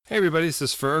Hey everybody, this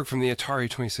is Ferg from the Atari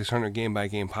 2600 Game by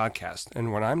Game podcast,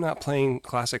 and when I'm not playing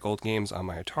classic old games on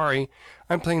my Atari,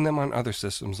 I'm playing them on other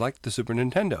systems like the Super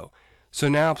Nintendo. So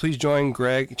now please join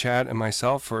Greg, Chad, and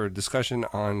myself for a discussion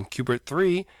on Q-Bert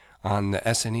 3 on the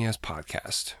SNES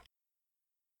podcast.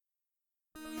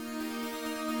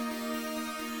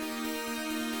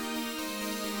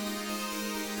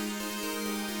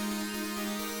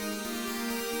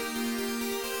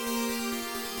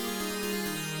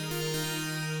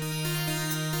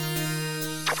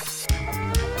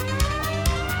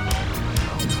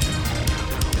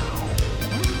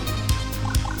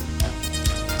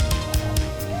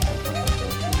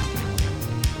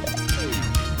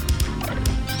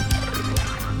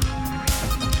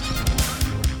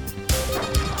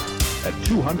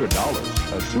 $200,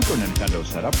 a Super Nintendo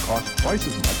setup costs twice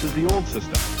as much as the old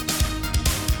system.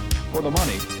 For the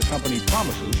money, the company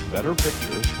promises better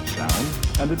pictures, sound,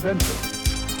 and adventure.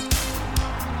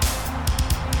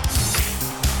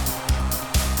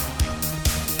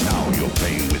 Now you're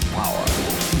playing with power,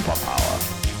 superpower.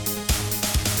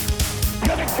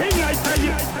 You're the king, I tell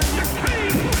you! The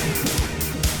king!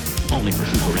 Only for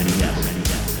Super NES.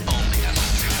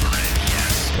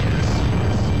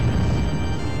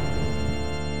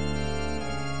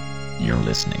 You're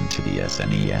listening to the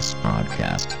SNES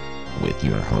podcast with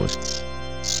your hosts,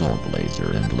 Soul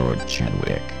Blazer and Lord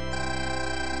Chadwick.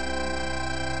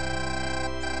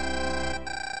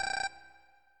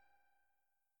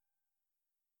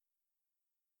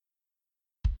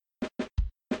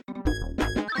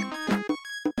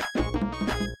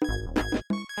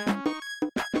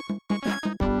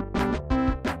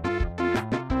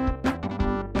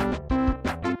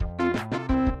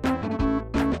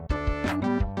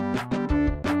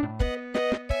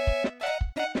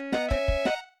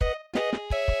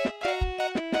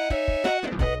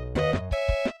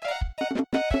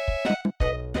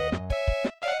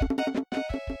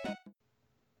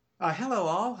 Hello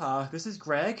all, this is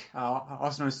Greg,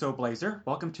 also known as Soul Blazer.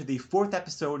 Welcome to the fourth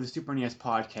episode of the Super NES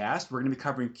podcast. We're going to be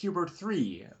covering Q-Bert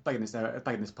 3 in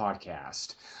this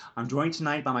podcast. I'm joined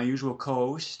tonight by my usual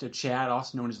co-host, Chad,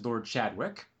 also known as Lord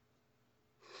Chadwick.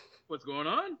 What's going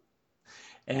on?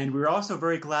 And we're also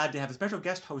very glad to have a special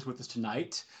guest host with us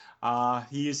tonight.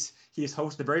 He is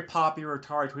host of the very popular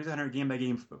Atari 2600 Game by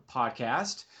Game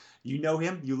podcast. You know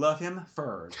him, you love him,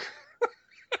 Ferg.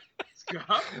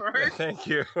 Scott, Ferg. Thank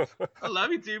you. I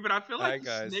love you too, but I feel like Hi, you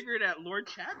guys. sniggered at Lord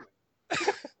Chadwick.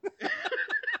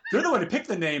 You're the one who picked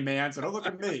the name, man, so don't look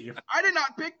at me. I did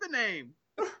not pick the name.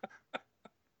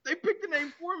 They picked the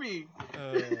name for me.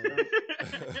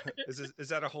 Is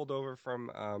that a holdover from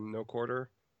No Quarter?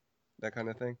 That kind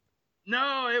of thing?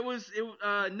 No, it was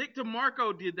Nick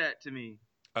DeMarco did that to me.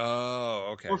 Oh,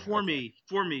 okay. Or for me.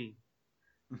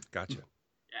 Gotcha.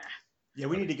 Yeah. Yeah,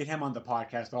 we need to get him on the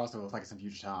podcast also like some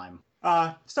future time.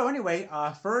 So anyway,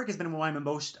 Ferg has been one of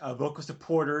my most vocal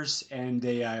supporters and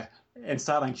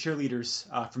sideline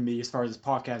cheerleaders for me as far as this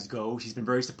podcast goes. She's been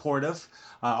very supportive,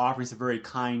 offering some very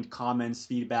kind comments,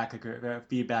 feedback,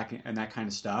 and that kind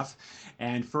of stuff.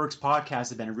 And Ferg's podcast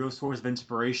has been a real source of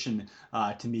inspiration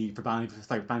to me for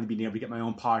finally being able to get my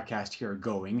own podcast here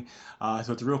going.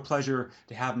 So it's a real pleasure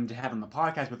to have him on the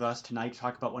podcast with us tonight to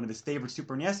talk about one of his favorite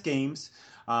Super NES games.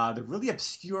 The really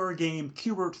obscure game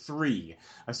Q-Bert 3,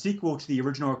 a sequel to the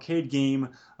original arcade game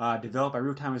developed by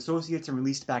Real-Time Associates and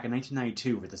released back in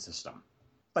 1992 with the system.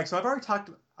 So I've already talked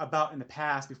about in the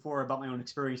past before about my own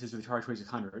experiences with the Atari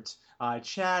 2600.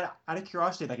 Chad, out of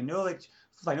curiosity, I know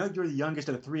you're the youngest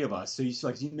of the three of us, so you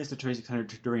missed the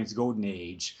 2600 during its golden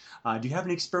age. Do you have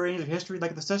any experience or history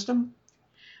like the system?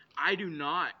 I do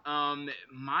not.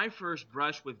 My first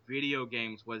brush with video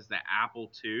games was the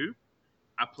Apple II.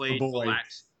 I played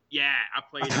Galaxian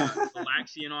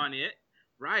on it.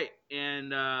 Right. And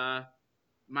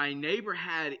my neighbor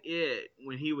had it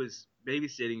when he was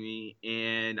babysitting me,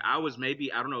 and I was maybe,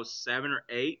 7 or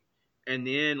 8. And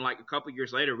then a couple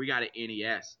years later, we got an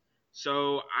NES.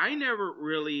 So I never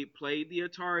really played the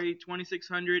Atari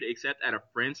 2600 except at a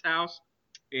friend's house,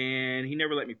 and he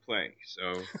never let me play.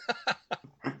 So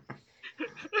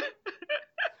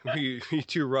Were you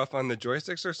too rough on the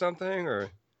joysticks or something, or?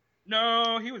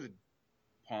 No, he was a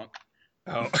punk.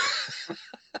 Oh.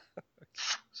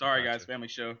 Sorry, guys. Family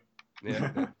show.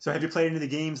 Yeah. So have you played any of the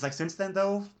games since then,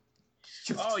 though?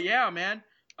 Oh, yeah, man.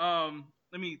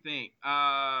 Let me think.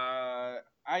 Dang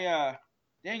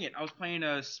it. I was playing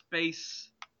a space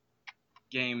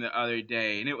game the other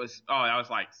day, and that was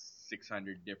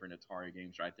 600 different Atari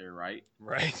games right there, right?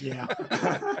 Right. Yeah.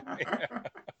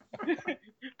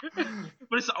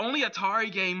 But it's the only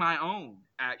Atari game I own,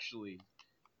 actually.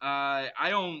 I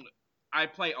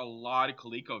play a lot of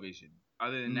ColecoVision.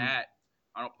 Other than that,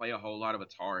 I don't play a whole lot of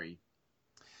Atari.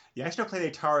 Yeah, I still play the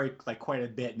Atari like quite a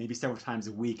bit, maybe several times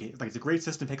a week. It's a great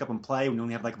system to pick up and play when you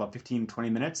only have like about 15, 20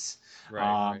 minutes.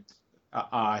 Right.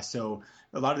 So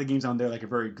a lot of the games on there like are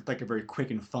very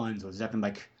quick and fun. So it's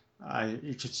definitely like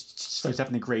it's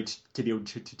definitely great to be able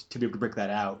to break that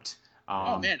out.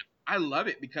 Oh man, I love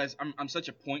it because I'm such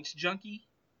a points junkie.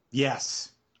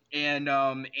 Yes. And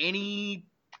any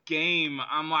game,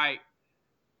 I'm like,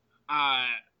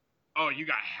 oh, you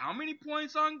got how many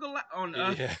points on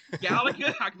Galaga?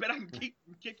 I bet I can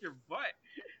kick your butt.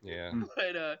 Yeah.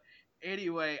 But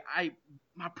anyway,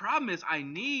 my problem is I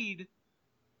need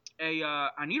a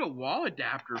wall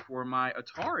adapter for my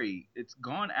Atari. It's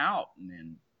gone out,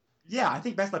 man. Yeah, I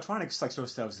think Best Electronics like sort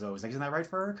of sells those. Like, isn't that right,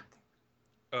 Ferg?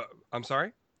 I'm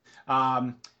sorry?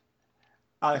 The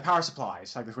power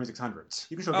supplies, like the 2600s.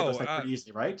 You can still get those like pretty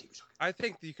easily, right? I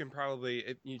think you can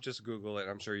probably, you just Google it.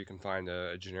 I'm sure you can find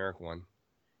a generic one.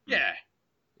 Yeah.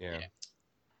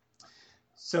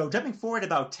 So jumping forward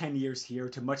about 10 years here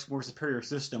to a much more superior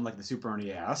system like the Super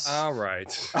NES. All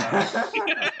right.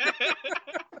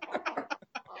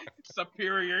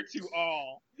 Superior to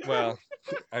all. Well,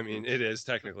 I mean, it is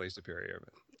technically superior,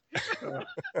 but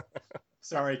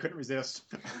sorry, couldn't resist.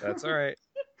 That's all right.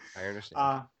 I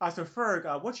understand. So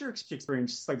Ferg, what's your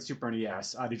experience like the Super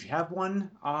NES? Did you have one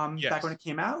Yes. back when it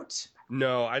came out?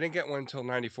 No, I didn't get one until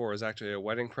 '94. It was actually a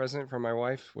wedding present from my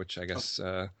wife, which I guess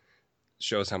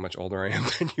shows how much older I am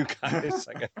than you guys.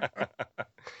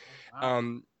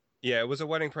 Wow. Yeah, it was a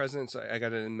wedding present. So I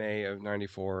got it in May of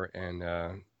 '94,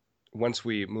 and once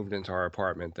we moved into our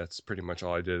apartment, that's pretty much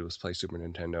all I did was play Super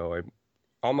Nintendo. I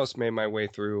almost made my way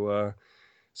through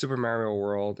Super Mario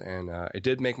World, and I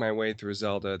did make my way through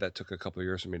Zelda. That took a couple of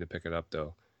years for me to pick it up,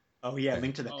 though. Oh yeah,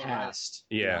 Link to the Past.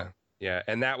 Yeah,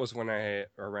 and that was when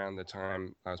around the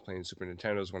time I was playing Super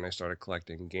Nintendos, when I started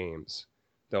collecting games,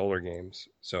 the older games.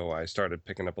 So I started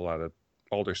picking up a lot of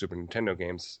older Super Nintendo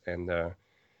games, and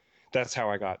that's how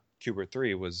I got Q-Bert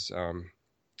 3. Was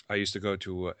I used to go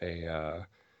to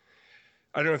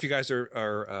I don't know if you guys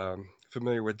are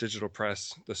familiar with Digital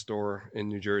Press, the store in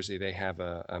New Jersey. They have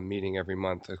a meeting every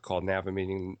month called NAVA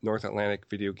meeting, North Atlantic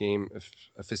Video Game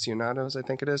Aficionados, I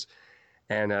think it is.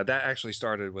 And that actually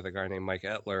started with a guy named Mike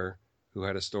Etler, who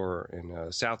had a store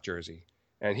in South Jersey.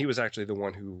 And he was actually the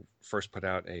one who first put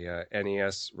out a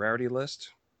NES rarity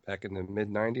list back in the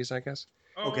mid-'90s, I guess.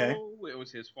 Okay. Oh, it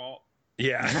was his fault.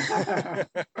 Yeah.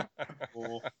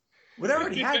 Cool. Well, they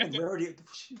already had been rarity.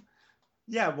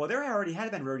 Yeah, well, there already had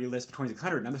been rarity lists for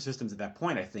 2600 and other systems at that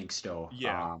point, I think. Still,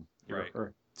 Yeah, right.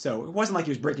 So it wasn't like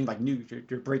he was breaking like new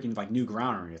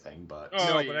ground or anything, but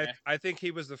But I think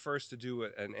he was the first to do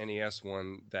an NES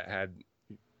one that had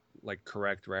like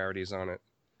correct rarities on it.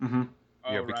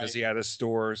 Mm-hmm. Because he had a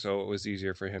store, so it was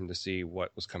easier for him to see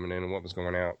what was coming in and what was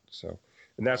going out. So,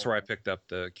 and that's where I picked up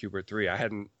the Q-Bert 3. I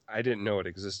didn't know it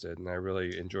existed, and I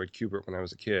really enjoyed Q-Bert when I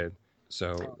was a kid.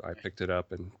 So I picked it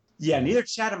up and. Yeah, neither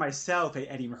Chad or myself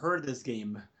had even heard of this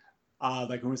game, like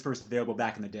when it was first available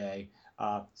back in the day.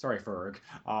 Sorry, Ferg.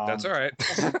 That's all right.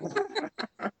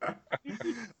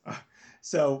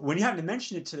 So when you happened to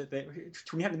mention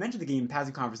the game in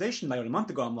passing conversation like a month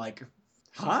ago, I'm like,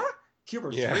 huh?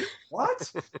 Q-Bert 3?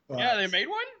 What? But, Yeah, they made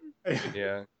one?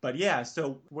 Yeah. But yeah,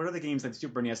 so what are the games that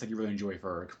Super NES that you really enjoy,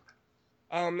 Ferg?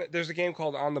 There's a game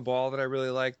called On the Ball that I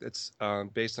really like. It's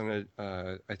based on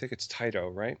I think it's Taito,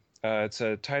 right? It's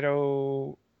a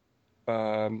Taito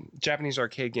Japanese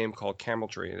arcade game called Camel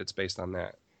Tree, and it's based on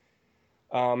that.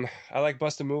 I like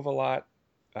Bust a Move a lot.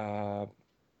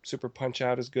 Super Punch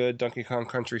Out is good. Donkey Kong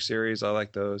Country series, I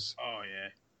like those. Oh, yeah.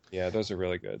 Yeah, those are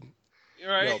really good.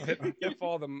 Right.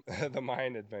 Pitfall, the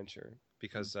Mine Adventure,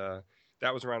 because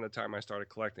that was around the time I started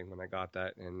collecting when I got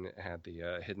that, and it had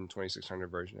the hidden 2600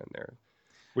 version in there,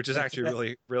 which is actually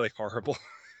really, really horrible.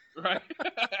 Right.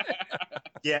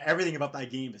 Yeah, everything about that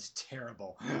game is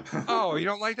terrible. Oh, you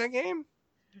don't like that game?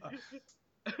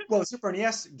 Well, the Super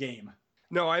NES game.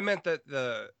 No, I meant that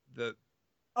the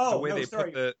way they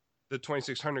put the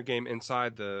 2600 game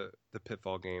inside the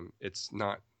Pitfall game. It's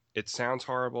not. It sounds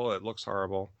horrible. It looks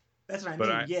horrible. That's what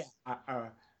I mean.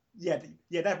 Yeah,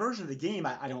 that version of the game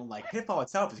I don't like. Pitfall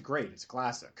itself is great. It's a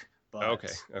classic. But, okay.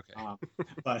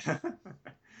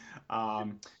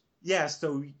 Yeah.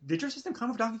 So did your system come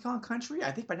with Donkey Kong Country?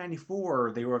 I think by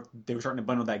 '94 they were starting to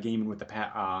bundle that game in with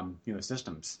the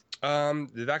systems.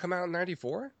 Did that come out in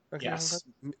 '94? Okay, yes.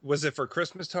 Was it for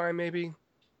Christmas time? Maybe.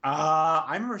 I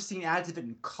remember seeing ads of it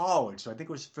in college, so I think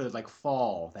it was for like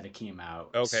fall that it came out.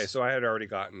 Okay, so I had already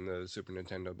gotten the Super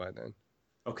Nintendo by then.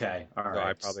 Okay, all right. So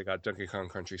I probably got Donkey Kong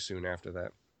Country soon after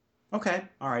that. Okay,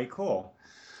 all right, cool.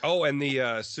 Oh, and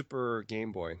the Super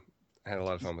Game Boy. I had a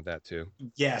lot of fun with that too.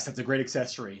 Yes, that's a great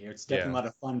accessory. It's definitely Yeah. a lot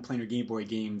of fun playing your Game Boy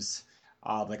games,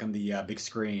 like on the big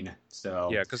screen. So,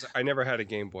 Yeah, because I never had a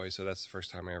Game Boy, so that's the first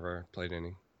time I ever played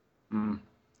any. mm.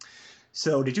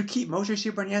 So did you keep most of your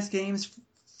Super NES games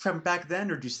from back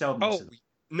then, or did you sell most Oh of them?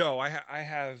 no, I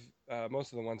have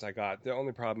most of the ones I got. The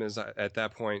only problem is at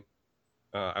that point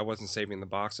I wasn't saving the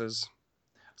boxes,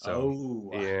 so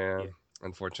Oh, yeah. yeah.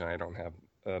 Unfortunately, I don't have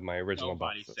my original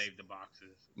Nobody boxes. saved the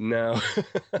boxes. No.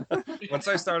 Once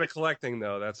I started collecting,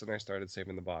 though, that's when I started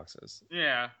saving the boxes.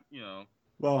 Yeah, you know.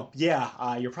 Well,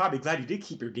 yeah, you're probably glad you did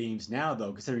keep your games now,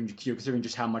 though, considering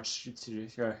just how much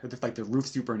like the roof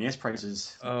Super NES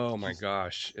prices. Oh my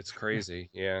gosh, it's crazy.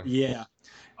 Yeah. Yeah.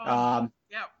 Um, Um,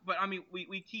 yeah, but I mean,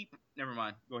 we keep. Never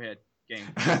mind. Go ahead. Game.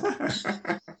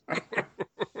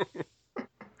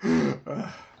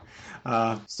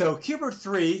 So Q-Bert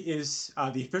 3 is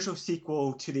the official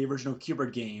sequel to the original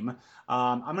Q-Bert game.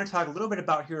 I'm going to talk a little bit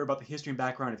about the history and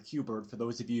background of Q-Bert for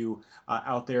those of you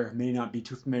out there who may not be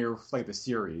too familiar with like the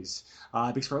series.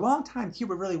 Because for a long time,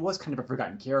 Q-Bert really was kind of a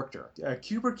forgotten character.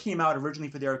 Q-Bert came out originally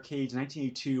for the arcades in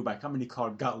 1982 by a company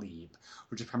called Gottlieb,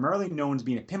 which is primarily known as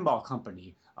being a pinball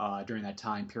company during that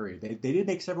time period. They did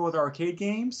make several other arcade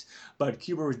games, but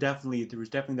Q-Bert was definitely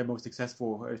their most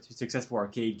successful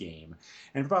arcade game.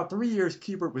 And for about 3 years,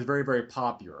 Q-Bert was very, very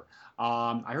popular.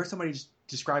 I heard somebody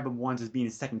describe him once as being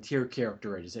a second-tier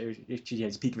character at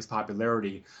his peak of his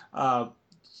popularity, uh,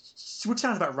 which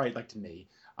sounds about right, like to me.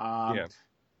 Um, Yeah.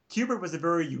 Q-Bert was a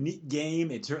very unique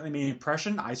game. It certainly made an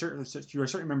impression. I certainly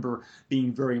remember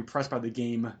being very impressed by the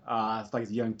game, like as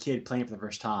a young kid playing it for the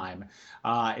first time.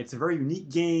 It's a very unique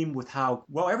game with how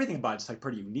well everything about it's like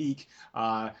pretty unique.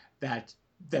 That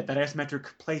that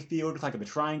asymmetric play field, like the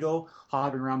triangle,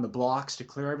 hopping around the blocks to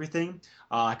clear everything,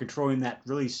 controlling that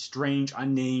really strange,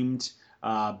 unnamed,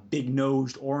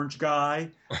 big-nosed orange guy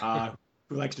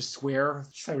who likes to swear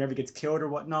whenever he gets killed or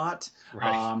whatnot.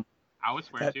 Right. Um, I would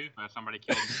swear that too if somebody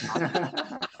killed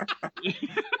me.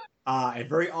 a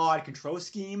very odd control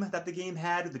scheme that the game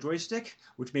had with the joystick,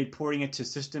 which made porting it to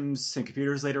systems and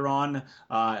computers later on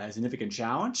a significant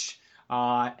challenge.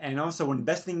 And also, one of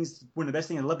the best things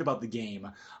I loved about the game,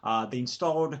 they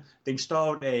installed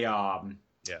a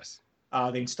Yes.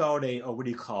 what do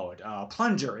you call it?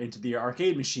 Plunger into the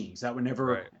arcade machines. That whenever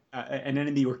Right. an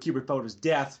enemy or Q-Bert felt his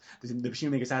death, the machine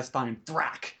would make a satisfying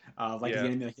thrack, like the Yeah.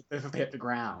 enemy hit the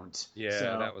ground. Yeah,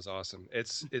 So that was awesome.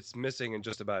 It's missing in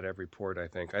just about every port, I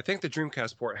think. I think the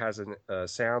Dreamcast port has a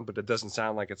sound, but it doesn't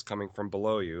sound like it's coming from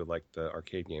below you like the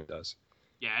arcade game does.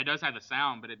 Yeah, it does have the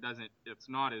sound, but it doesn't. It's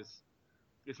not as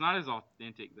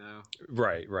authentic though.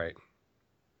 Right, right.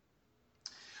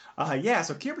 yeah,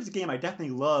 so Q-Bert's a game I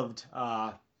definitely loved.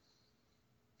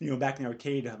 Back in the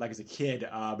arcade, like as a kid.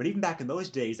 But even back in those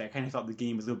days, I kind of felt the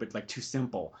game was a little bit like too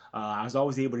simple. I was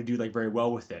always able to do like very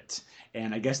well with it,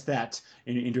 and I guess that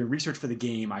in doing research for the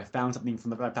game, I found something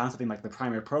like the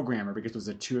primary programmer because it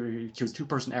was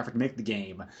two-person effort to make the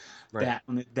game. Right.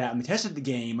 When they tested the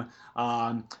game,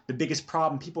 the biggest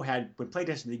problem people had when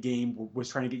playtesting the game was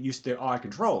trying to get used to the odd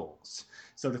controls.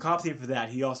 So to compensate for that,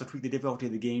 he also tweaked the difficulty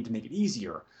of the game to make it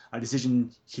easier. A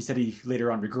decision he said he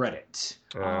later on regretted.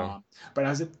 But I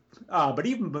was, but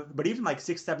even like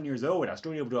 6, 7 years old, I was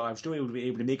still able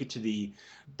to make it to the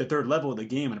third level of the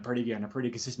game on a pretty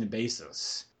consistent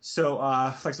basis. So,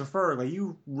 so Ferg, like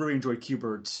you really enjoyed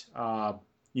Q-Bert, back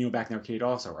in the arcade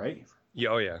also, right? Yeah,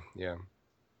 oh yeah, yeah.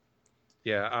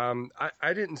 Yeah,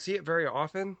 I didn't see it very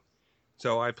often,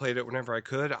 so I played it whenever I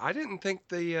could. I didn't think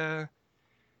the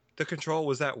control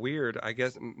was that weird. I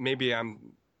guess maybe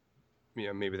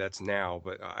maybe that's now,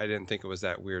 but I didn't think it was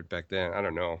that weird back then. I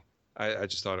don't know. I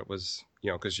just thought it was,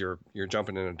 because you're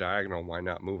jumping in a diagonal, why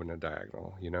not move in a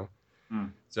diagonal, Mm.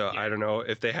 So Yeah. I don't know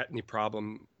if they had any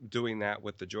problem doing that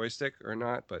with the joystick or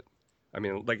not, but I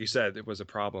mean, like you said, it was a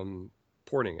problem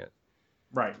porting it.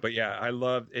 Right. But yeah, I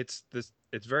loved it's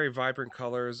very vibrant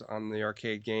colors on the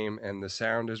arcade game, and the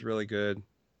sound is really good.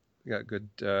 You got good,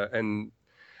 and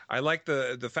I like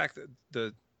the fact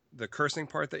that the cursing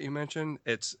part that you mentioned.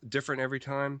 It's different every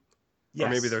time, or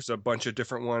maybe Yes. there's a bunch of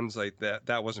different ones like that.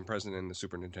 That wasn't present in the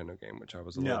Super Nintendo game, which I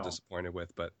was a little No. disappointed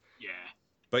with. Yeah.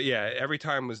 But yeah, every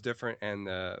time was different, and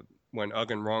when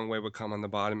Ugg and Wrong Way would come on the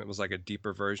bottom, it was like a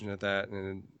deeper version of that,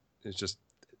 and it's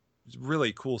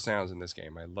really cool sounds in this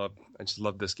game. I just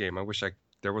love this game. I wish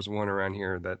there was one around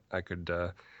here that I could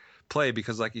play,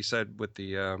 because like you said, with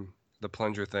the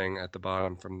plunger thing at the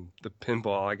bottom from the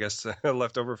pinball, I guess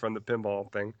left over from the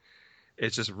pinball thing,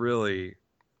 it's just really,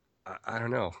 I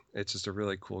don't know, it's just a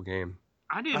really cool game.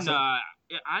 I didn't.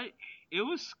 It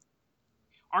was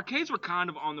arcades were kind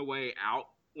of on the way out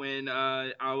when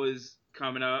I was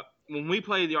coming up. when we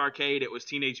played the arcade, it was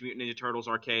Teenage Mutant Ninja Turtles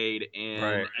arcade and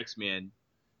Right. X-Men.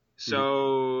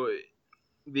 So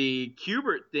the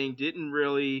Q-Bert thing didn't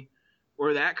really,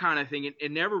 or that kind of thing,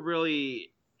 it never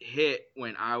really hit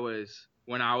when I was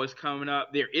coming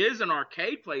up. There is an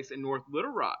arcade place in North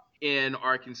Little Rock in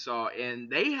Arkansas, and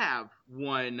they have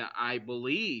one, I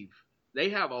believe. They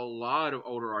have a lot of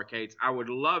older arcades. I would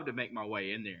love to make my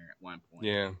way in there at one point.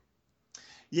 Yeah.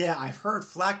 Yeah, I've heard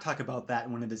Flack talk about that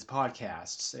in one of his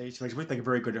podcasts. It's like a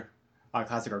very good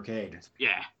classic arcade.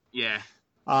 Yeah.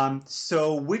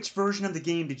 So which version of the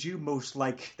game did you most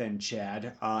like then,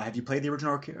 Chad? Have you played the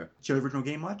original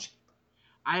game much?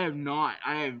 I have not.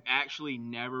 I have actually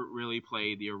never really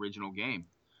played the original game.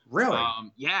 Really?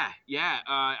 Yeah.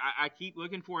 I keep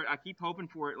looking for it. I keep hoping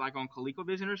for it, like on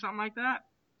ColecoVision or something like that.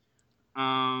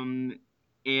 And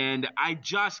I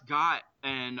just got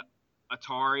an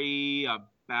Atari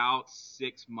about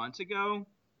 6 months ago.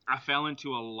 I fell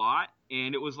into a lot,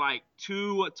 and it was like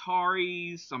 2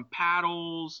 Ataris, some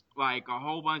paddles, like a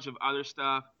whole bunch of other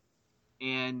stuff.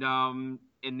 And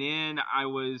then I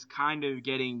was kind of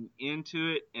getting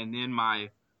into it, and then my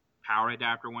power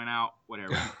adapter went out,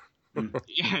 whatever.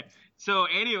 Yeah. So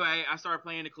anyway, I started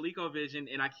playing the ColecoVision,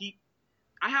 and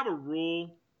I have a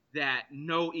rule that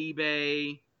no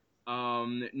eBay,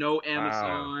 no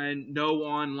Amazon, no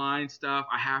online stuff.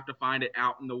 I have to find it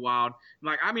out in the wild.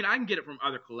 Like, I mean, I can get it from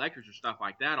other collectors or stuff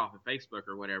like that off of Facebook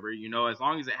or whatever, as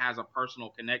long as it has a personal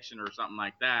connection or something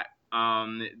like that,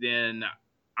 then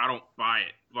I don't buy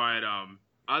it. But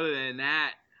other than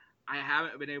that, I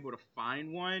haven't been able to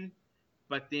find one.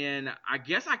 But then I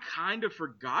guess I kind of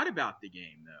forgot about the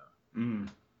game, though.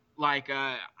 Like,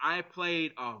 I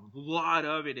played a lot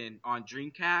of it on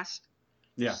Dreamcast.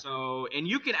 Yeah. So, and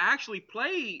you can actually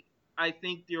play, I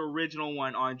think, the original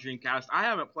one on Dreamcast. I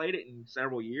haven't played it in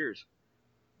several years.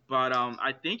 But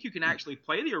I think you can actually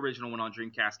play the original one on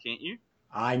Dreamcast, can't you?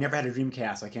 I never had a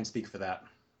Dreamcast, so I can't speak for that.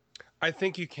 I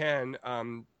think you can.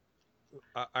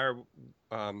 After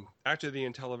the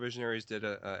Intellivisionaries did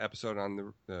an episode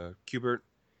on the Q-Bert,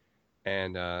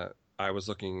 and I was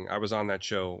on that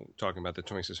show talking about the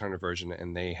 2600 version,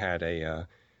 and they had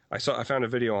I found a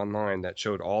video online that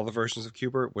showed all the versions of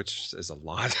Q-Bert, which is a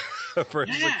lot of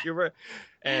versions of Q-Bert.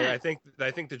 And I think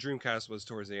the Dreamcast was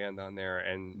towards the end on there,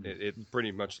 and it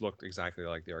pretty much looked exactly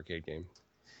like the arcade game.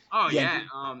 Oh yeah.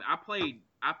 I played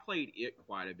it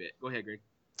quite a bit. Go ahead, Greg.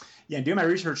 Yeah, doing my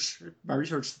research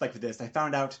like for this, I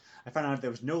found out there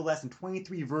was no less than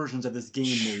 23 versions of this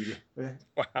game made.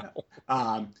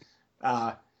 Wow.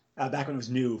 Back when it was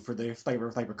new for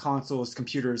for consoles,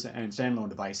 computers, and standalone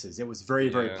devices. It was very,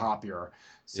 very popular.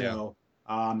 So,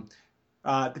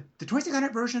 the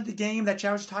 2600 version of the game that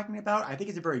Chad was talking about, I think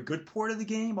is a very good port of the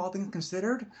game, all things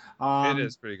considered. It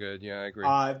is pretty good. Yeah, I agree.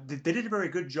 They did a very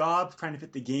good job trying to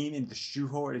fit the game into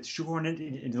shoehorn it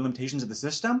into the limitations of the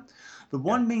system. The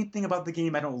one main thing about the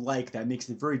game I don't like that makes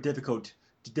it very difficult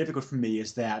for me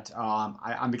is that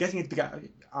I'm guessing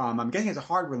it's a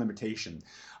hardware limitation.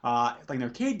 Like an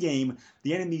arcade game,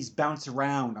 the enemies bounce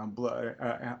around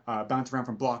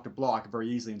from block to block very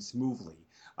easily and smoothly.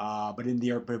 But in the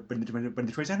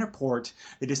 2600 port,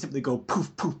 they just simply go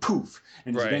poof, poof, poof,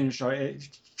 and just vanish.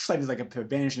 It's like a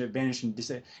vanish and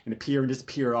appear and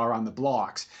disappear around the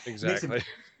blocks. Exactly.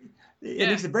 It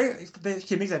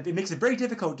makes it very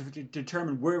difficult to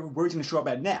determine where he's going to show up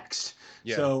at next.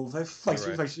 Yeah. So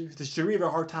the jury have a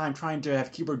hard time trying to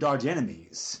have Q-Bert dodge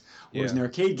enemies. Whereas in the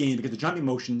arcade game, because of the jumping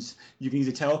motions, you can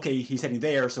easily tell, okay, he's heading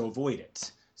there, so avoid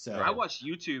it. So I watched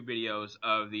YouTube videos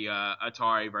of the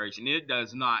Atari version. It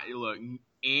does not look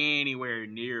anywhere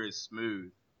near as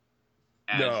smooth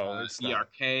as the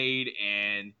arcade.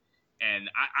 And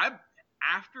I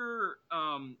after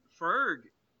Ferg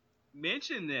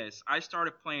mentioned this, I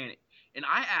started playing it, and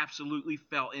I absolutely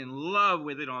fell in love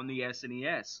with it on the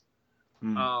SNES.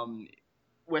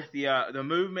 With the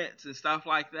movements and stuff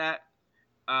like that,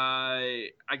 I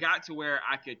got to where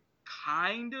I could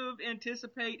kind of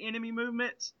anticipate enemy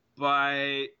movements, but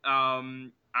I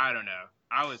don't know.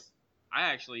 I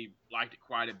actually liked it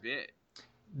quite a bit.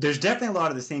 There's definitely a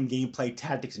lot of the same gameplay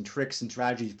tactics and tricks and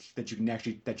strategies that you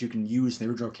can use in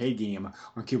the original arcade game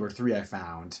on Q-Bert 3, I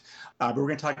found. But we're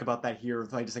going to talk about that here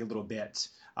in just a little bit.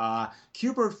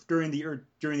 Q-Bert during the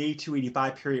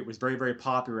 82-85 period was very, very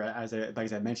popular, as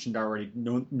I mentioned already.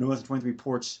 No less than 23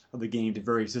 ports of the game to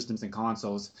various systems and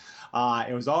consoles.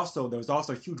 There was also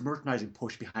a huge merchandising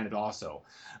push behind it. Also,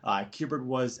 Q-Bert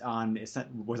was on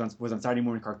Saturday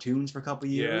morning cartoons for a couple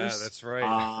of years. Yeah, that's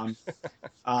right.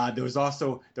 There was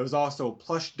also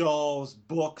plush dolls,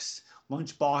 books,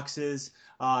 lunch boxes.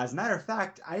 As a matter of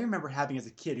fact, I remember having as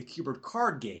a kid a Q-Bert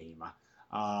card game.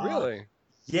 Really?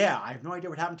 Yeah, I have no idea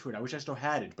what happened to it. I wish I still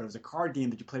had it, but it was a card game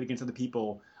that you played against other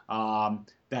people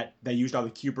that used all the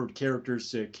Q-Bert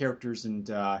characters, and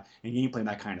gameplay and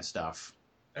that kind of stuff.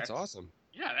 That's awesome.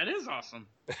 Yeah, that is awesome.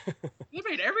 They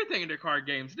made everything into card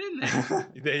games, didn't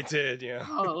they? They did, yeah.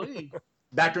 Holy.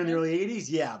 Back during the early '80s,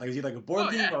 yeah, like it was either like a board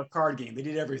Oh, game yeah. or a card game. They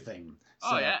did everything.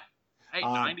 Oh, yeah. Hey,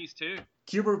 90s too.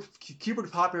 Q-Bert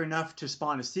was popular enough to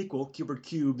spawn a sequel, Q-Bert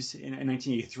Cubes, in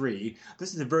 1983.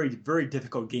 This is a very, very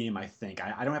difficult game, I think.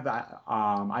 I don't have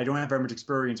very much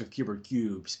experience with Q-Bert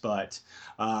Cubes, but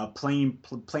playing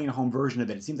a home version of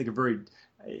it, it seems like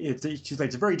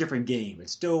it's a very different game. It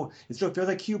still feels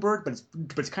like Q-Bert, but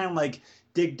it's kind of like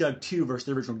Dig Dug 2 versus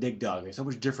the original Dig Dug. There's so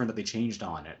much different that they changed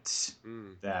on it.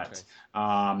 There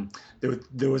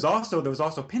was also a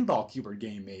pinball Q-Bert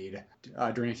game made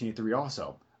during 1983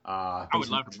 also. I would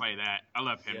love to play that. I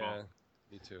love pinball. Yeah,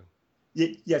 me too.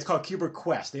 Yeah, it's called Q-Bert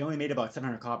Quest. They only made about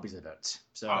 700 copies of it.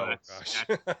 So, Gosh.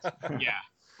 Yeah,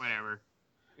 whatever.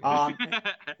 Like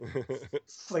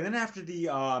then after the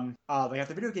after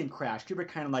the video game crash, Q-Bert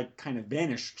kind of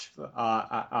vanished.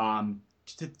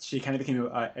 She kind of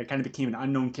became an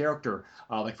unknown character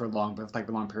for a long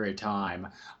period of time.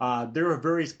 There were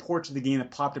various ports of the game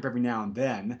that popped up every now and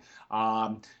then.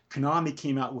 Konami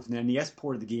came out with an NES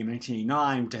port of the game in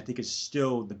 1989, which I think is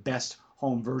still the best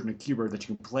home version of Q-Bert that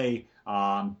you can play,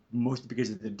 mostly because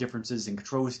of the differences in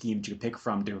control scheme that you can pick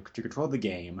from to control the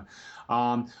game.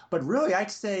 But really, I'd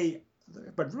say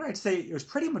it was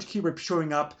pretty much Q-Bert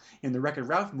showing up in the Wreck-It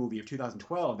Ralph movie of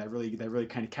 2012 that really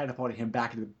kind of catapulted him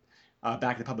back to the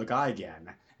public eye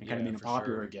again and kind of made him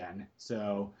popular again.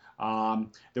 So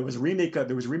there was a remake of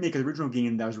the original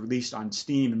game that was released on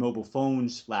Steam and mobile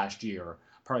phones last year,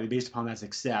 partly based upon that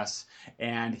success.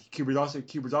 And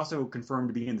Q-Bert's also confirmed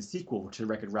to be in the sequel to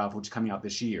Wreck-It Ralph, which is coming out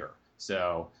this year.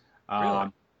 So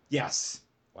Really? Yes.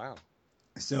 Wow.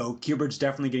 So Q-Bert's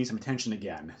definitely getting some attention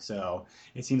again. So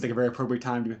it seems like a very appropriate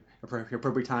time to be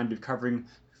covering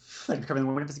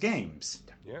one of his games.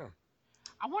 Yeah.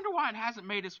 I wonder why it hasn't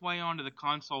made its way onto the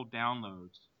console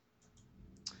downloads.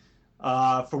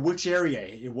 For which area?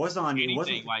 It was on Anything it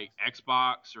wasn't like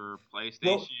Xbox or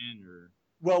PlayStation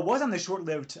Well, it was on the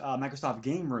short-lived Microsoft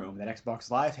Game Room that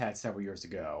Xbox Live had several years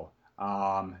ago,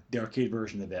 the arcade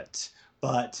version of it.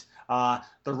 But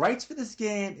the rights for this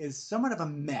game is somewhat of a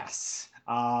mess.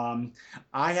 I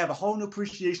have a whole new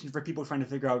appreciation for people trying to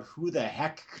figure out who the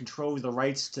heck controls the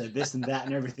rights to this and that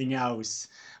and everything else.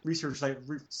 It's a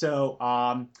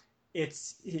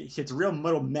real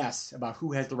muddled mess about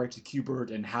who has the rights to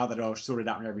Q-Bert and how that all sorted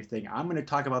out and everything. I'm going to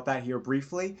talk about that here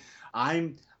briefly.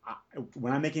 When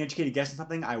I'm making an educated guess on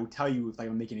something, I will tell you if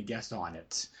I'm making a guess on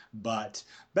it. But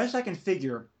best I can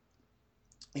figure,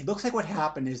 it looks like what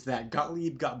happened is that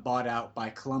Gottlieb got bought out by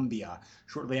Columbia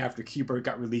shortly after Q-Bert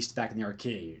got released back in the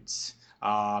arcades.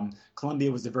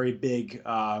 Columbia was a very big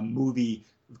movie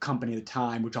company at the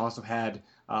time, which also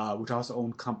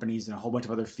owned companies in a whole bunch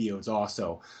of other fields.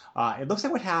 Also, it looks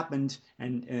like what happened,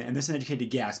 and this is an educated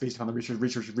guess based upon the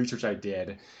research I did.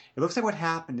 It looks like what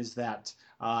happened is that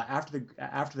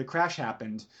after the crash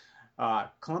happened,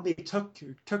 Columbia took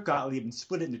Gottlieb and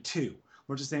split it into two,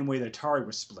 much the same way that Atari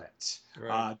was split.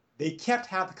 Right. They kept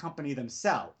half the company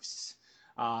themselves.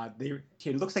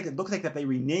 It looks like that they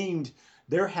renamed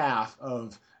their half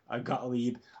of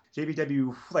Gottlieb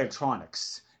JVW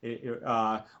Electronics. It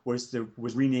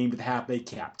was renamed the half they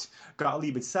kept.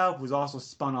 Gottlieb itself was also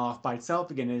spun off by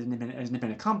itself again as an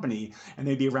independent company, and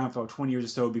they'd be around for about 20 years or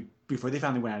so before they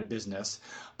finally went out of business.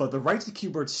 But the rights to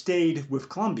Q-Bert stayed with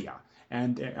Columbia,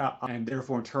 and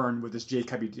therefore in turn with this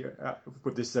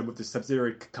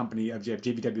subsidiary company of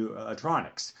JVW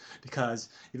Electronics. Because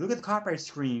if you look at the copyright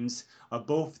screens of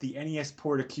both the NES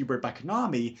port of Q-Bert by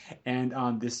Konami and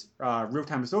on this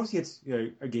Real-Time Associates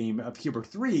game of Q-Bert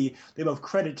 3, they both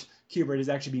credit Q-Bert as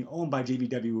actually being owned by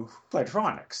JVW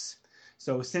Electronics.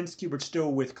 So since Q-Bert's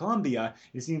still with Columbia,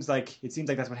 it seems like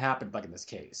that's what happened in this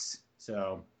case.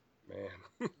 So. Man.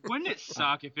 Wouldn't it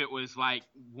suck if it was like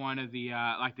one of the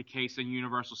like the case in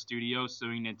Universal Studios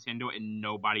suing Nintendo and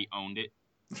nobody owned it?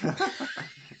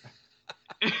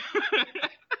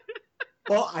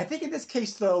 Well, I think in this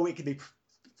case though, it could be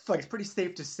it's pretty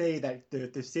safe to say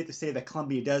that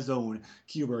Columbia does own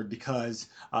Q-Bert because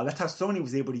that's how Sony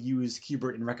was able to use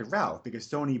Q-Bert in Wreck-It Ralph, because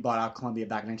Sony bought out Columbia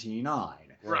back in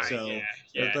 1989. Right. So,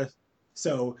 yeah.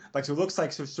 So it looks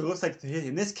like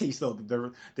in this case though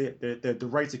the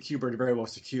rights of Q-Bert are very well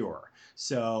secure.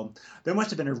 So there must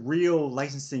have been a real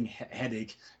licensing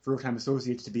headache for Real-Time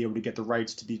Associates to be able to get the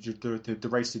rights to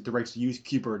use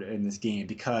Q-Bert in this game,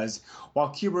 because while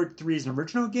Q-Bert 3 is an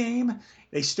original game,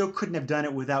 they still couldn't have done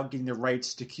it without getting the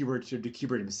rights to Q-Bert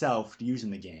himself to use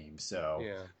in the game. So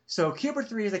Yeah. so Q-Bert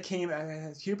 3 as I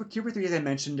Q-Bert 3 as I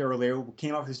mentioned earlier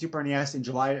came out for the Super NES in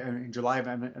July of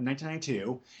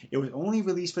 1992. It was only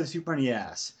released for the Super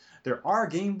NES. There are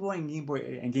Game Boy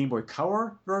and Game Boy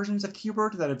Color versions of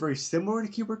Q-Bert that are very similar to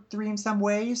Q-Bert 3 in some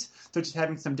ways, such as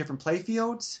having some different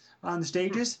playfields on the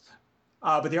stages.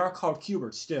 But they are called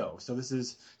Q-Bert still. So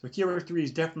Q-Bert 3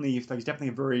 is definitely a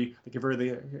very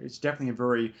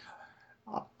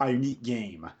a unique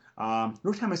game.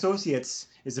 Rootime Associates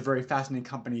is a very fascinating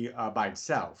company by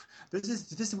itself. This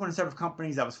is one of several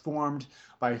companies that was formed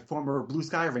by former Blue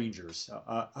Sky Rangers,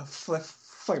 like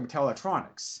Mattel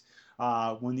Electronics.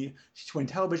 When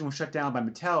television was shut down by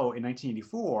Mattel in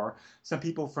 1984, some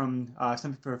people from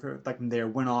there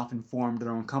went off and formed their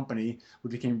own company,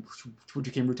 which became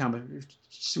Rootime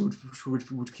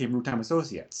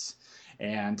Associates.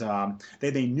 And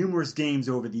they made numerous games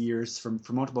over the years for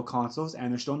multiple consoles,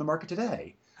 and they're still in the market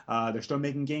today. They're still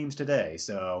making games today,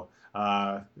 so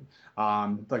they're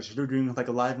doing like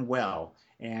alive and well.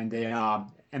 And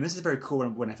this is very cool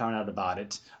when I found out about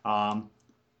it.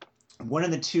 One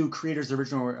of the two creators of the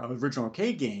original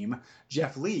arcade game,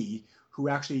 Jeff Lee, who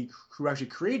actually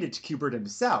created Q-Bert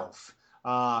himself,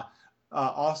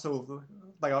 also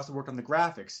worked on the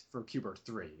graphics for Q-Bert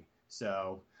 3.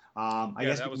 So I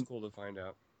guess that was cool to find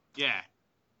out. Yeah.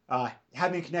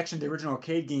 Having a connection to the original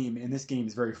arcade game in this game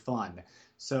is very fun.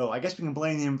 So I guess we can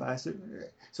blame him.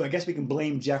 So I guess we can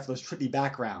blame Jeff for those trippy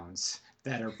backgrounds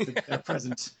that are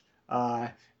present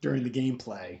during the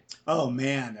gameplay. Oh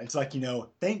man, it's like,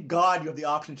 thank God you have the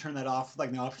option to turn that off, like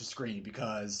in the option screen,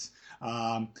 because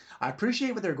I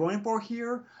appreciate what they're going for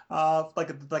here, like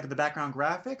the background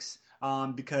graphics,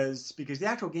 because the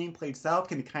actual gameplay itself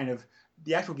can be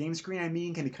the actual game screen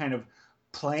can be kind of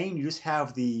plain. You just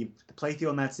have the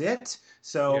playfield and that's it.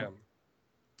 So. Yeah.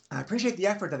 I appreciate the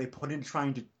effort that they put into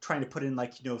trying to put in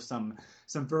some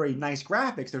very nice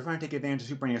graphics. They're trying to take advantage of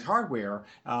Super NES hardware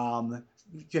and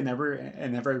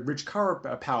a very rich color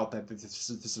palette that this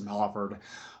system offered.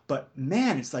 But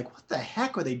man, it's like, what the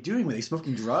heck are they doing? Were they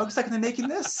smoking drugs like when they're making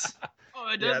this?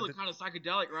 Oh, it does look kind of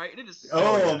psychedelic, right? It is.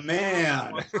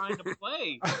 Man! Trying to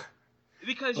play.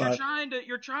 Because you're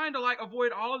trying to like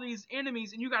avoid all of these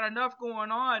enemies, and you got enough going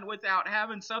on without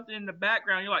having something in the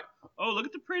background. You're like, oh, look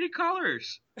at the pretty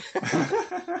colors.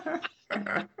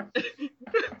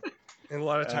 And a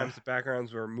lot of times the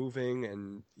backgrounds were moving,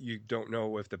 and you don't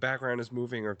know if the background is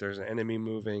moving or if there's an enemy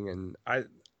moving. And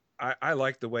I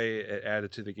like the way it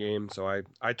added to the game, so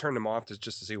I turned them off just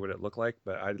to see what it looked like,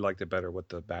 but I liked it better with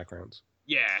the backgrounds.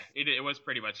 Yeah, it was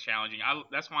pretty much challenging.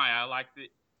 That's why I liked it.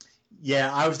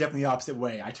 Yeah, I was definitely the opposite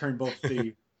way. I turned both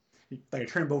the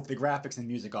graphics and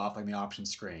music off on the option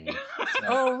screen. So.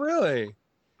 Oh, really?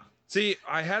 See,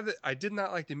 I did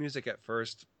not like the music at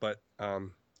first, but I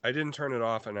didn't turn it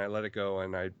off and I let it go,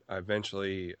 and I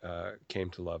eventually came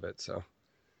to love it. So.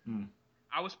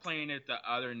 I was playing it.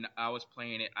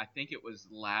 I think it was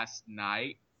last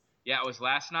night. Yeah, it was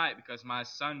last night because my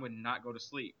son would not go to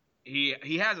sleep.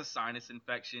 He has a sinus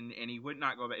infection and he would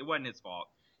not go back. It wasn't his fault.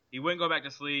 He wouldn't go back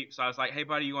to sleep, so I was like, hey,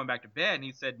 buddy, you going back to bed? And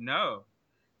he said, no.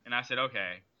 And I said,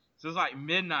 okay. So it was like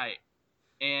midnight,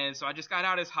 and so I just got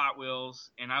out his Hot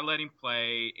Wheels, and I let him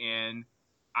play, and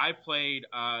I played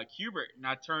Q-Bert, and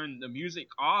I turned the music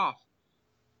off,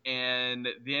 and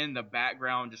then the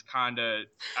background just kind of,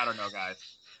 I don't know, guys.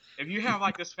 If you have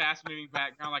like this fast-moving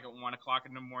background, like at 1 o'clock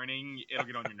in the morning, it'll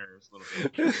get on your nerves a little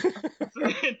bit. So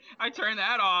then I turned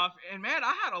that off, and man,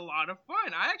 I had a lot of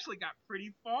fun. I actually got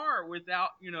pretty far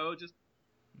without, just.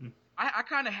 I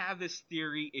kind of have this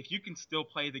theory: if you can still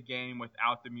play the game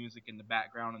without the music in the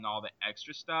background and all the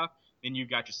extra stuff, then you've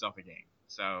got yourself a game.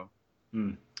 So.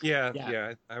 Yeah,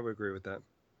 I would agree with that.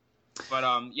 But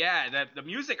the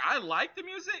music, I like the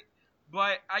music,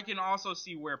 but I can also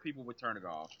see where people would turn it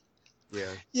off.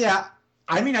 Yeah.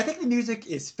 I mean, I think the music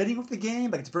is fitting with the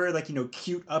game. Like, it's very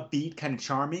cute, upbeat, kind of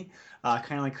charming,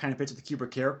 kind of fits with the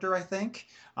Q-Bert character, I think.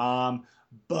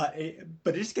 But it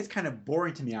just gets kind of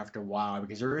boring to me after a while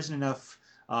because there isn't enough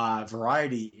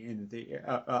variety in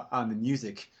on the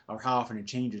music or how often it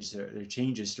changes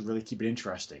to really keep it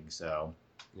interesting. So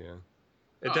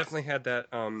it definitely had that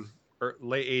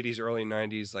late 80s, early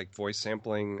 90s like voice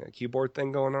sampling keyboard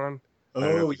thing going on. I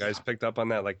don't know if you guys picked up on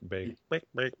that, like it's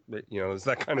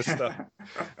that kind of stuff.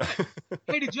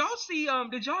 Hey, did y'all see?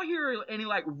 Did y'all hear any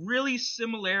like real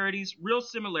similarities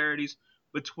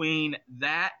between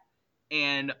that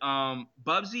and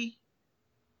Bubsy?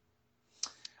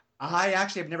 I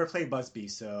actually have never played Busby,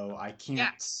 so I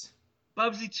can't.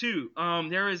 Bubsy 2.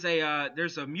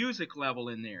 There's a music level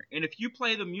in there, and if you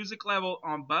play the music level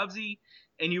on Bubsy,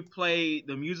 and you play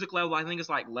the music level, I think it's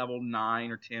like level 9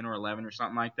 or 10 or 11 or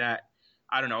something like that.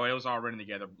 I don't know. It was all running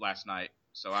together last night,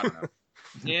 so I don't know.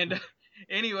 And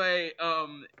anyway,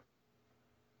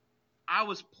 I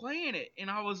was playing it, and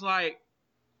I was like,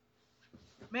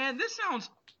 man, this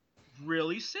sounds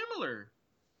really similar.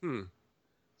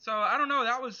 So I don't know.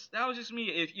 That was just me.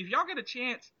 If y'all get a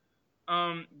chance,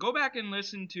 go back and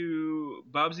listen to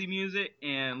Bubsy music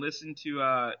and listen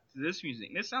to this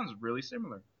music. This sounds really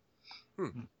similar.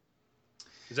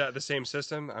 Is that the same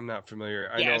system? I'm not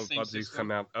familiar. I Yeah, know same Bubsy's system.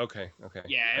 come out. Okay.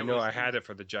 Yeah, I know I had it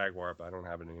for the Jaguar, but I don't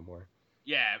have it anymore.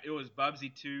 Yeah, it was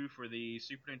Bubsy 2 for the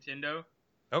Super Nintendo.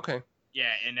 Okay. Yeah,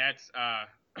 and that's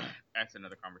that's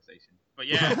another conversation. But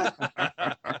yeah.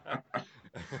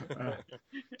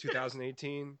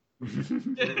 2018.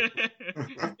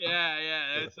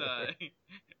 yeah, that's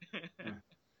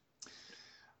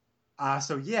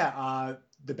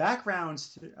the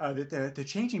backgrounds, the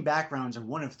changing backgrounds are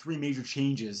one of three major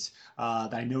changes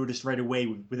that I noticed right away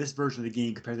with this version of the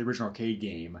game compared to the original arcade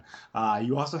game.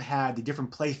 You also had the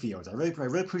different play fields. I really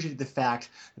appreciated the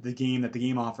fact that the game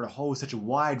offered such a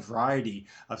wide variety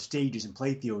of stages and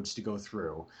play fields to go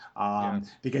through.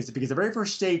 Because the very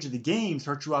first stage of the game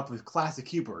starts you off with classic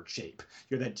Q-Bert shape.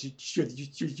 You have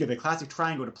the classic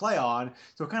triangle to play on,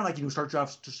 so kind of like start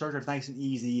off nice and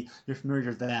easy. You're familiar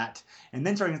with that, and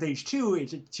then starting at stage 2,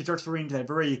 it starts going into that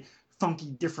very funky,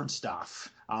 different stuff.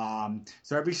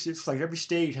 So every stage looks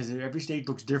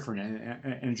different,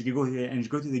 and as you go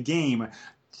through the game,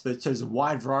 so there's a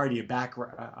wide variety of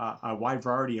backgrounds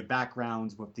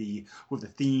with the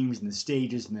themes and the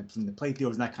stages and the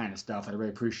playfields and that kind of stuff that I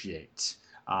really appreciate.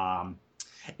 And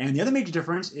the other major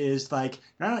difference is not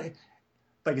only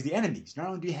is the enemies. Not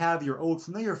only do you have your old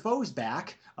familiar foes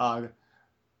back,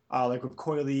 like with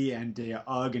Coily and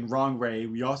Ugg and Wrongray,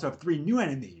 we also have 3 new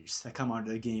enemies that come onto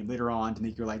the game later on to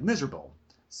make your life miserable.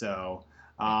 So,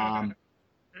 but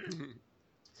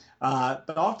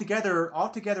altogether,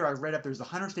 I read up there's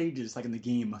 100 stages like in the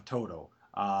game total.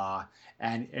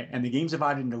 And the game's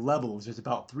divided into levels. There's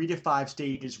about 3 to 5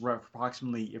 stages,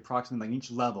 approximately like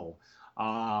each level.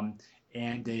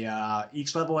 And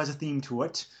each level has a theme to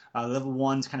it. Level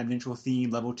 1's kind of an intro theme.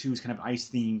 Level 2 is kind of ice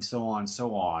theme, so on and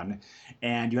so on.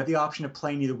 And you have the option of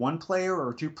playing either 1 player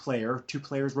or 2 player. 2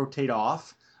 players rotate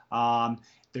off.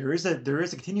 There is a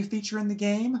continue feature in the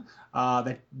game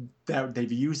that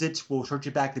they've used it will short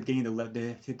you back at the beginning of at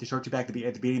the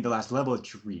beginning of the last level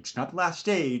that you reach, not the last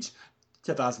stage,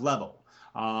 to the last level.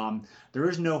 There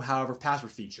is no, however,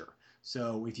 password feature.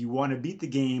 So if you want to beat the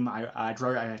game, I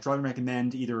strongly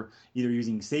recommend either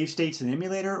using save states in the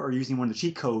emulator or using one of the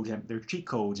cheat codes. There are cheat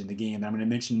codes in the game that I'm going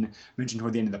to mention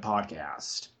toward the end of the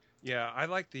podcast. Yeah, I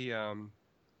like the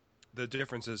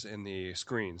differences in the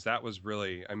screens. That was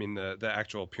really, I mean, the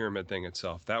actual pyramid thing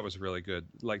itself, that was really good.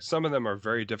 Like, some of them are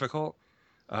very difficult.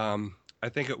 I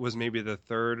think it was maybe the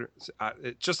third,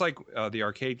 just like the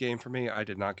arcade game for me, I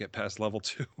did not get past level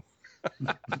 2,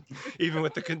 even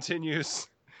with the continues.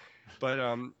 But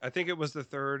I think it was the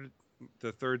third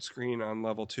screen on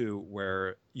level 2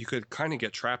 where you could kind of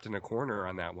get trapped in a corner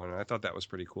on that one. And I thought that was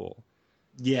pretty cool.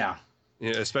 Yeah.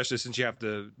 Especially since you have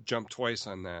to jump twice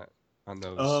on those.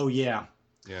 Oh, yeah.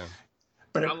 Yeah.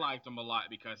 But I liked them a lot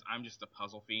because I'm just a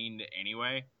puzzle fiend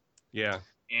anyway. Yeah.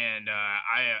 And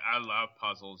I love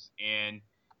puzzles. And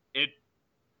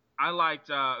I liked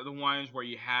the ones where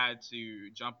you had to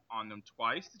jump on them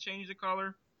twice to change the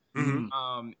color. Mm-hmm.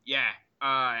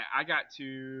 I got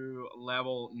to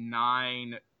level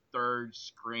 9 third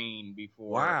screen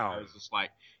before. Wow. I was just like,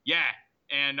 yeah.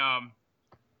 And I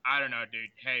don't know,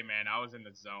 dude. Hey, man, I was in the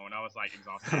zone. I was like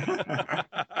exhausted.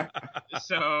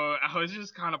 So I was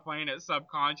just kind of playing it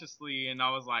subconsciously, and I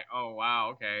was like, oh,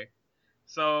 wow, okay.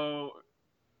 So,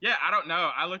 yeah, I don't know.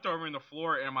 I looked over in the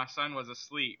floor, and my son was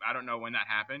asleep. I don't know when that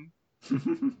happened.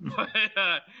 But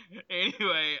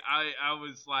anyway, I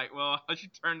was like, well, I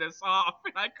should turn this off,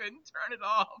 and I couldn't turn it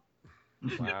off.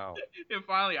 Wow. And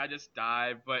finally, I just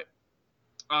died. But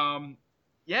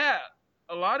yeah,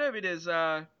 a lot of it is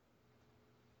I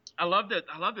love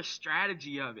the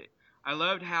strategy of it. I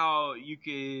loved how you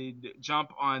could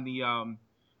jump on the I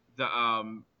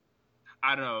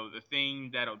don't know, the thing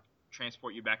that'll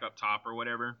transport you back up top or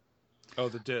whatever. Oh,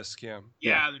 the disc, yeah.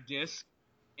 Yeah, the disc.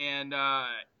 And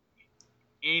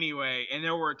anyway, and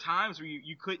there were times where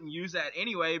you couldn't use that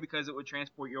anyway because it would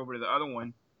transport you over to the other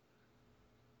one.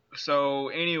 So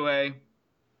anyway,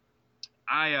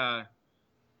 I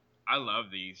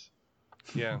love these.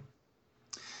 Yeah.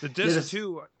 The disc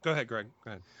too. Go ahead, Greg.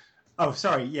 Go ahead. Oh,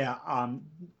 sorry. Yeah.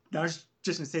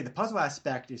 just to say the puzzle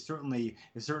aspect is certainly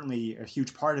a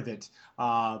huge part of it.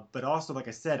 But also, like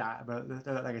I said, I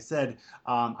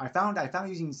found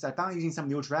using some of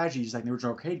the old strategies like the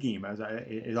original arcade game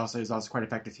is also quite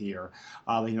effective here.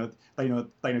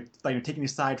 Taking a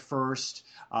side first,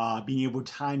 being able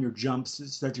to time your jumps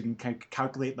so that you can kind of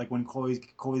calculate like when Coley's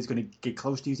going to get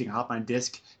close to you, so you can hop on a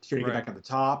disc to get back at the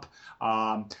top.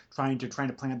 Trying to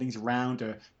plan things around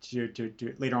to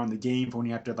later on in the game for when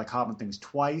you have to like hop on things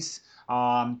twice.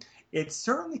 It's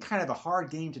certainly kind of a hard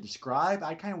game to describe.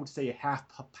 I kind of would say a half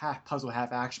puzzle,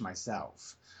 half action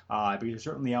myself, because there's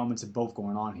certainly elements of both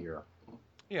going on here.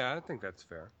 Yeah, I think that's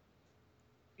fair.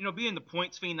 Being the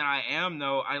points fiend that I am,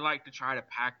 though, I like to try to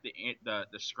pack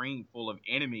the screen full of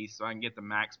enemies so I can get the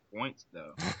max points,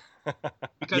 though.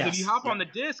 Because if you hop on the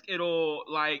disc, it'll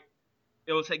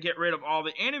get rid of all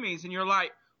the enemies, and you're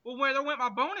like, well, where went my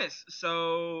bonus?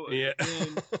 So yeah,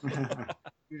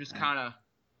 you're just kind of.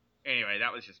 Anyway,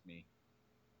 that was just me.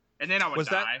 And then I would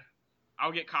die. I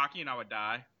would get cocky and I would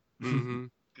die.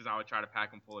 Because I would try to pack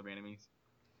them full of enemies.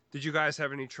 Did you guys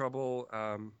have any trouble?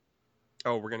 We're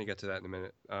going to get to that in a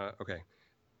minute. Okay.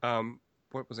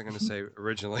 What was I going to say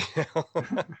originally?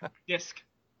 Disc.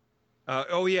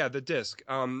 The disc.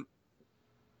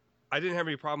 I didn't have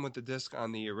any problem with the disc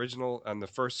on the original, on the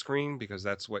first screen, because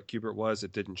that's what Q-Bert was.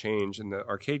 It didn't change in the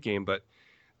arcade game, but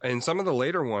in some of the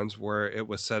later ones where it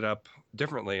was set up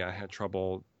differently, I had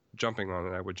trouble jumping on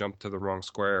it. I would jump to the wrong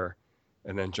square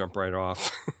and then jump right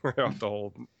off the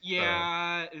whole.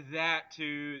 Yeah, that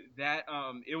too. That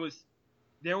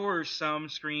there were some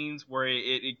screens where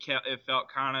it felt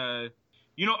kind of,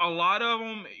 a lot of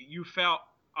them you felt,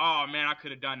 oh man, I could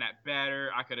have done that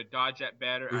better. I could have dodged that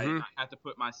better. I had to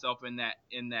put myself in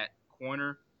that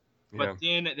corner. But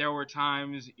then there were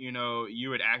times, you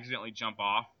would accidentally jump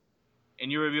off.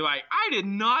 And you would be like, I did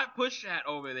not push that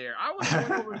over there. I was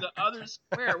going over the other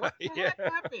square. What the heck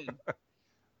happened?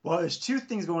 Well, there's two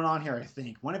things going on here, I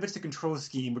think. One of it's the control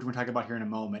scheme, which we're going to talk about here in a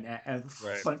moment. And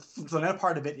so another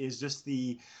part of it is just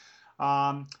the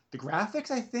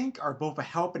graphics, I think, are both a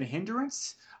help and a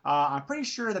hindrance. I'm pretty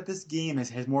sure that this game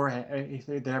has more.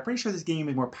 I'm pretty sure this game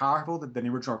is more powerful than the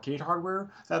original arcade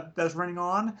hardware that's running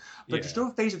on. But you still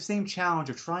face the same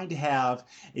challenge of trying to have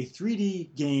a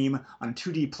 3D game on a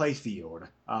 2D playfield,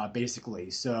 basically.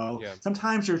 So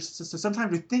sometimes you're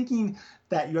thinking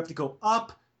that you have to go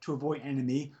up to avoid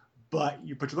enemy, but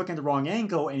you're looking at the wrong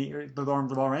angle and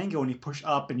you push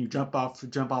up and you jump off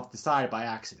the side by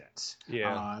accident.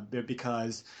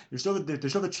 Because there's still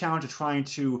the challenge of trying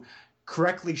to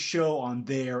correctly show on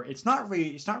there. It's not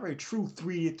really a true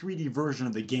 3D version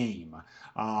of the game.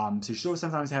 So you still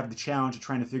sometimes have the challenge of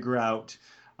trying to figure out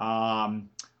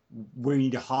where you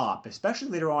need to hop, especially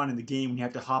later on in the game when you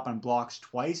have to hop on blocks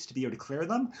twice to be able to clear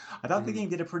them. I thought the game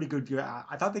did a pretty good.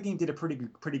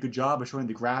 Pretty good job of showing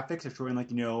the graphics, of showing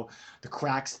the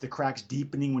cracks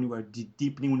deepening when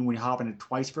you hop on it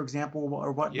twice, for example,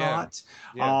 or whatnot.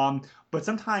 But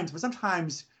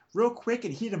sometimes real quick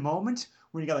and heat a moment.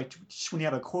 When you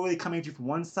have a Coley coming at you from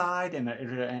one side and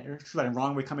a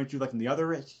wrong way coming at you from the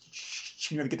other,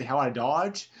 you have to get the hell out of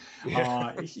dodge.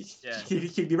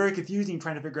 It can be very confusing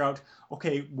trying to figure out,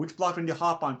 okay, which block do I need to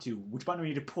hop onto, which button do I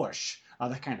need to push,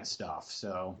 that kind of stuff.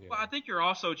 So, well, I think you're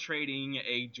also trading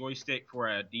a joystick for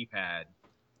a D-pad,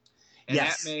 and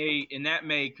that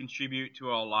may contribute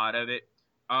to a lot of it.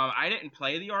 I didn't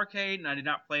play the arcade, and I did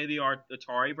not play the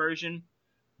Atari version.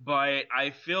 But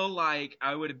I feel like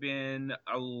I would have been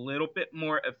a little bit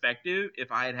more effective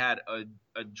if I had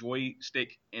a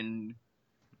joystick in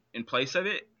place of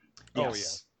it.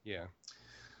 Yes. Oh, yeah.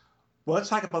 Well, let's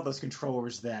talk about those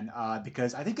controllers then,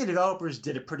 because I think the developers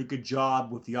did a pretty good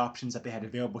job with the options that they had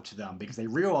available to them, because they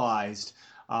realized,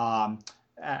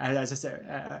 as I said,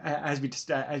 as we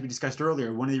discussed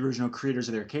earlier, one of the original creators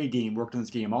of the arcade game worked on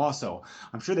this game also.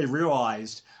 I'm sure they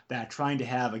realized that trying to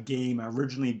have a game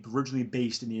originally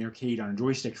based in the arcade on a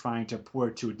joystick, trying to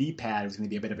port it to a D-pad was going to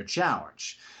be a bit of a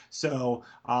challenge. So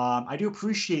I do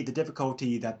appreciate the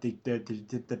difficulty that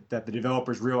the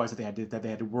developers realized that they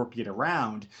had to work to get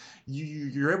around.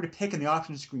 You're able to pick in the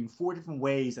options screen 4 different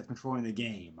ways of controlling the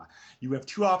game. You have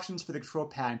 2 options for the control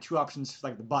pad and 2 options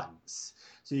for the buttons.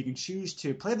 So you can choose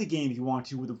to play the game if you want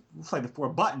to with the 4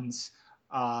 buttons,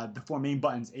 the 4 main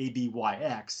buttons A, B, Y,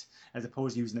 X, as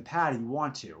opposed to using the pad if you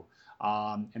want to.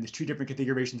 And there's 2 different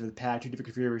configurations of the pad, 2 different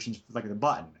configurations for the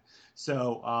button.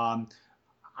 So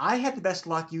I had the best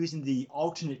luck using the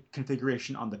alternate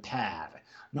configuration on the pad,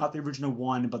 not the original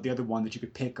one, but the other one that you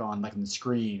could pick on on the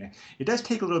screen. It does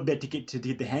take a little bit to get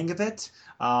the hang of it.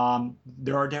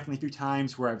 There are definitely a few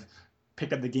times where I've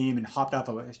picked up the game and hopped off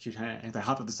and I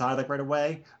hopped off the side like right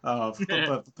away. Yeah.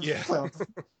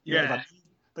 Yeah.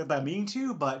 That I mean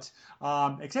to, but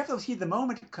except for those heat of the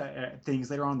moment things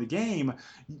later on in the game,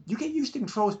 you get used to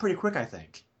controls pretty quick, I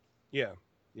think. Yeah,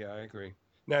 I agree.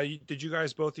 Now, did you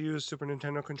guys both use Super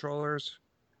Nintendo controllers?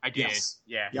 I did. Yes.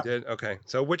 Yeah. You did? Okay.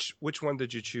 So which one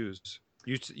did you choose?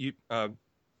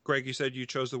 Greg, you said you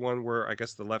chose the one where I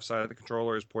guess the left side of the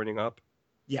controller is pointing up?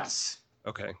 Yes.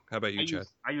 Okay. How about you, Chad?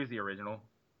 I use the original.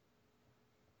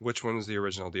 Which one is the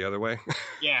original? The other way?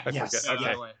 Yeah. I Yes. forget. The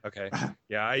Okay. other way. Okay.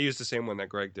 Yeah, I used the same one that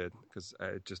Greg did because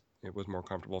it was more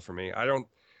comfortable for me. I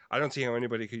don't see how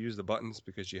anybody could use the buttons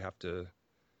because you have to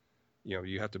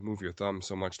move your thumb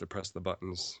so much to press the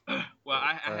buttons. Well,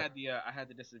 I had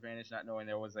the disadvantage not knowing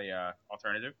there was a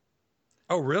alternative.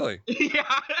 Oh, really? Yeah.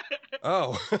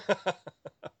 Oh.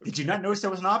 Did you not notice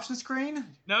there was an option screen?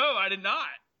 No, I did not.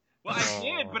 Well, I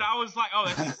did, but I was like, oh,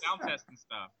 that's the sound test and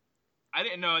stuff. I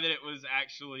didn't know that it was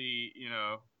actually,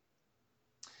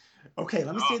 Okay,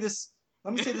 let me say this.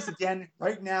 Let me say this again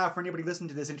right now for anybody listening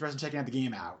to this interested in checking out the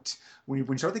game out. When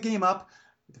you start the game up,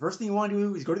 the first thing you want to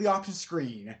do is go to the options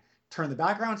screen, turn the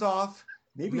backgrounds off,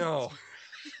 maybe turn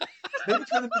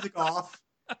the music off,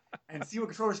 and see what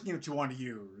controller scheme that you want to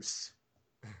use.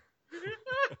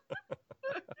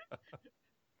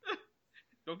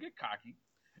 Don't get cocky.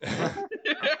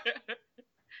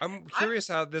 I'm curious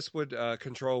how this would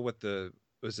control with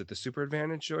was it the Super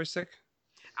Advantage joystick?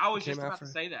 I was just about to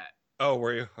say that. Oh,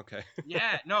 were you? Okay.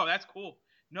 Yeah, no, that's cool.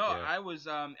 No, Yeah. I was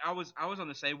on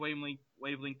the same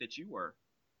wavelength that you were.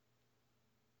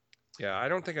 Yeah, I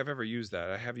don't think I've ever used that.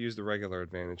 I have used the regular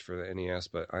Advantage for the NES,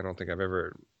 but I don't think I've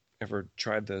ever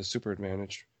tried the Super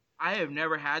Advantage. I have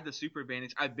never had the Super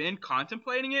Advantage. I've been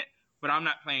contemplating it, but I'm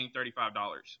not paying $35.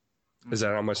 Is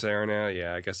that how much they are now?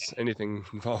 Yeah, I guess anything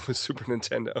involved with Super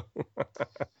Nintendo.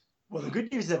 Well, the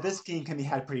good news is that this game can be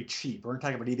had pretty cheap. We're going to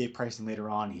talk about eBay pricing later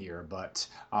on here, but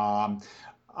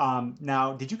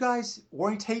now, did you guys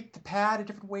orientate the pad a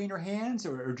different way in your hands,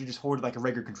 or did you just hold it like a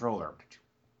regular controller?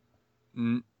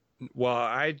 Well,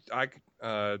 I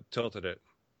tilted it.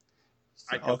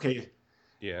 Okay.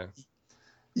 Yeah.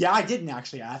 Yeah, I didn't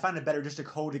actually. I found it better just to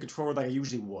hold the controller like I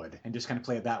usually would and just kind of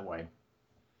play it that way.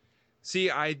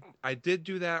 See, I did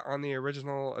do that on the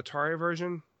original Atari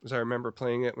version, because I remember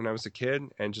playing it when I was a kid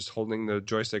and just holding the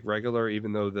joystick regular,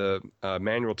 even though the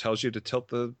manual tells you to tilt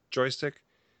the joystick.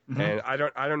 Mm-hmm. And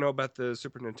I don't know about the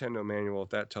Super Nintendo manual if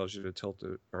that tells you to tilt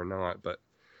it or not, but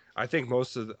I think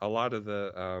a lot of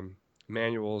the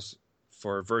manuals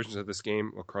for versions of this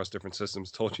game across different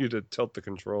systems told you to tilt the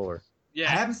controller.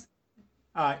 Yeah.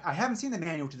 I haven't seen the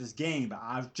manual to this game, but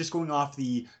I'm just going off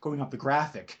the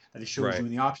graphic that it shows you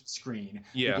in the options screen.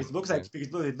 Yeah, because it looks like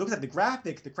the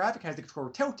graphic has the controller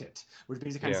tilted, which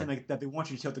makes it kind of seem like that they want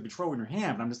you to tilt the controller in your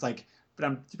hand. But I'm just like,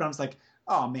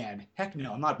 oh man, heck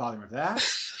no, I'm not bothering with that.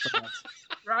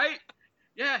 Right?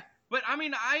 Yeah, but I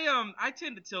mean, I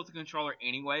tend to tilt the controller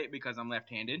anyway because I'm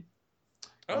left-handed.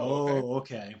 Oh,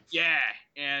 okay. Yeah,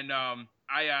 and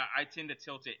I tend to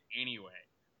tilt it anyway,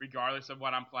 regardless of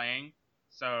what I'm playing.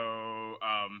 So,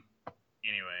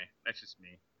 anyway, that's just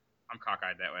me. I'm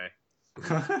cockeyed that way.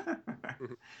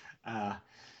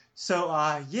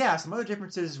 Some other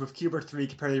differences with Q-Bert 3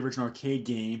 compared to the original arcade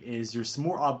game is there's some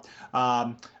more, it's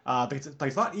a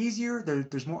lot easier.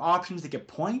 There's more options to get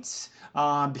points,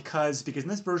 because in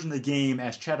this version of the game,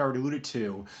 as Chad already alluded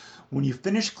to, when you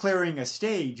finish clearing a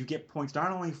stage, you get points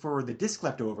not only for the disc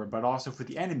left over, but also for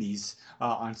the enemies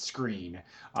on screen.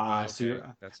 Side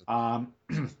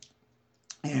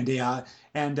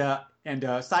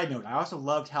note, I also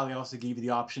loved how they also gave you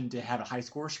the option to have a high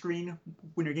score screen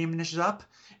when your game finishes up.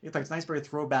 It's a nice very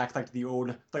throwback to the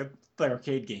old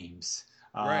arcade games.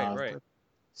 Right.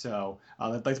 So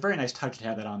it's a very nice touch to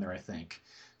have that on there, I think.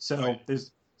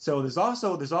 There's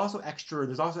also extra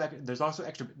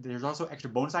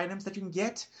bonus items that you can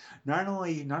get. Not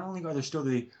only are there still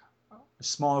the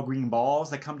small green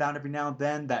balls that come down every now and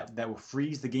then that will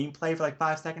freeze the gameplay for like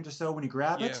 5 seconds or so when you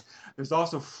grab it. There's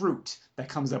also fruit that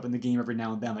comes up in the game every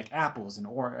now and then, like apples and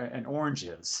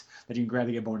oranges that you can grab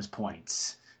to get bonus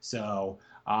points. So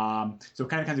it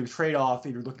kind of comes with a trade-off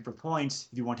if you're looking for points,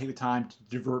 if you want to take the time to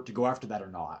divert to go after that or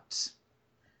not.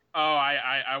 Oh,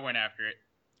 I went after it.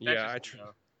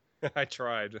 I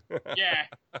tried. Yeah.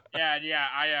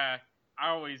 I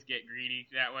always get greedy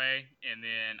that way, and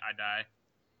then I die.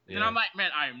 And then I'm like,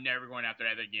 man, I am never going after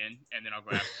that again. And then I'll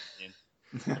go after it again.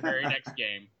 The very next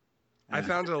game. I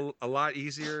found it a lot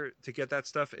easier to get that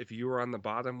stuff if you were on the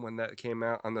bottom when that came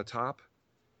out on the top.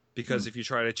 Because if you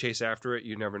try to chase after it,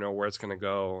 you never know where it's going to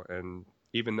go. And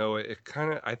even though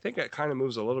I think it kind of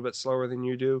moves a little bit slower than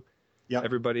you do, Yep.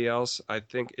 everybody else, I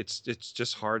think it's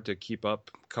just hard to keep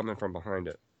up coming from behind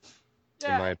it,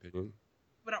 in my opinion.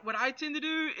 But what I tend to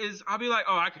do is I'll be like,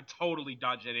 oh, I could totally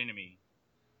dodge that enemy.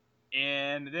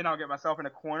 And then I'll get myself in a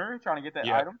corner trying to get that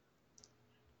Yep. item.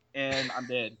 And I'm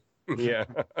dead. Yeah.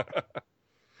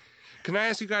 Can I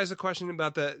ask you guys a question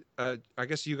about that? I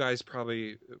guess you guys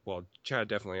probably, well, Chad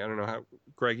definitely. I don't know how.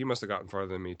 Greg, you must have gotten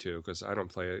farther than me too, because I don't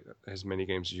play as many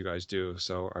games as you guys do,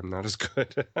 so I'm not as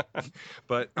good.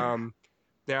 But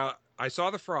now I saw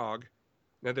the frog.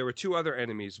 Now there were two other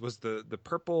enemies. Was the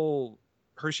purple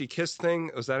Hershey Kiss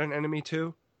thing? Was that an enemy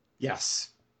too?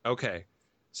 Yes. Okay.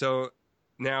 So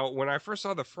now when I first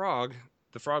saw the frog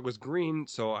was green,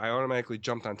 so I automatically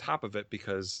jumped on top of it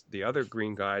because the other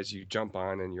green guys you jump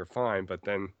on and you're fine. But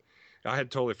then I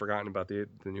had totally forgotten about the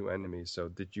new enemies. So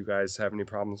did you guys have any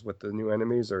problems with the new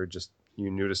enemies, or just you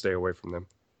knew to stay away from them?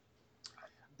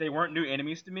 They weren't new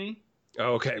enemies to me.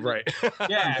 Oh, okay, right.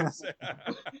 Yeah.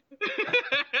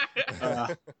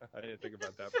 I didn't think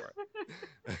about that part.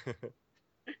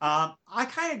 I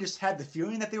kind of just had the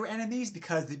feeling that they were enemies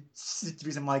because the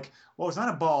reason I'm like, well, it's not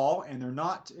a ball and they're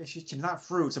not, it's not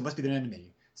fruit, so it must be their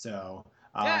enemy. So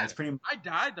it's pretty. I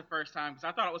died the first time because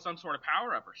I thought it was some sort of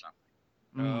power up or something.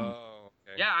 Oh,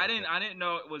 okay. Yeah, I didn't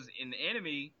know it was an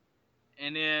enemy,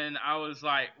 and then I was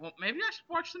like, well, maybe I should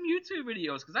watch some YouTube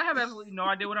videos because I have absolutely no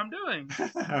idea what I'm doing.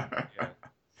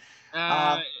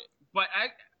 Yeah. But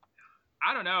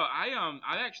I don't know.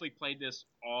 I actually played this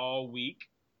all week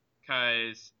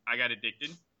because I got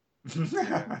addicted. It's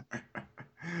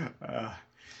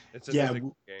an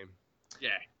addictive game.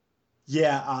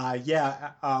 Yeah.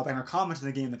 Like in our comments in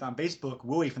the game that on Facebook,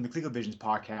 Willie from the ClecoVisions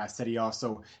podcast said he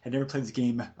also had never played this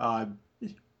game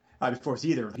before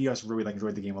either. He also really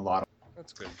enjoyed the game a lot.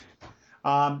 That's good.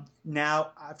 Now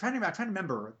I'm trying to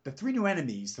remember the three new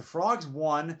enemies. The frog's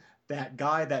one. That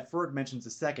guy that Ferg mentions the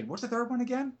second. What's the third one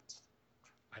again?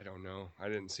 I don't know. I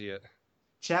didn't see it.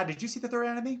 Chad, did you see the third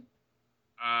enemy?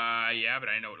 Yeah, but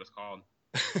I didn't know what it was called.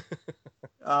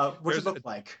 What's it look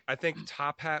like? I think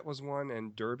Top Hat was one,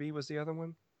 and Derby was the other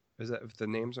one. Is that if the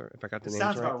names are? If I got the names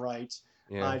Sounds right? about right.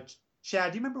 Uh, Yeah.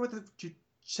 Chad, do you remember what the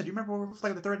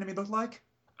third enemy looked like?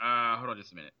 Hold on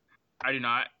just a minute. I do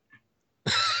not.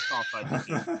 It's all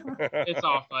fuzzy. It's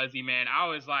all fuzzy, man. I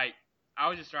was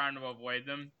just trying to avoid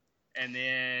them, and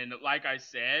then, like I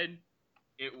said,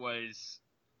 it was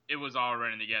all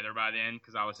running together by then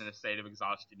because I was in a state of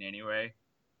exhaustion anyway.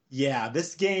 Yeah,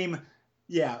 this game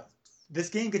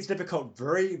gets difficult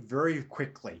very, very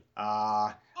quickly.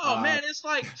 Man, it's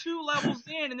like 2 levels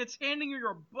in, and it's handing you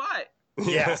your butt.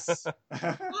 Yes.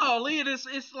 Golly,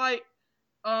 it's like,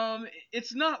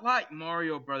 it's not like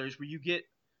Mario Brothers where you get,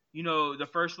 the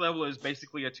first level is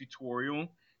basically a tutorial,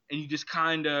 and it just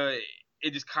kind of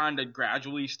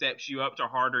gradually steps you up to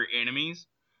harder enemies.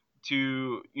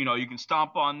 To, you can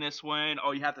stomp on this one,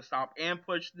 or you have to stomp and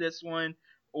push this one,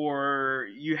 or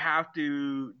you have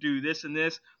to do this and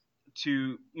this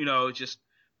to, just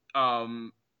a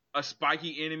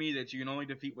spiky enemy that you can only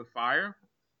defeat with fire.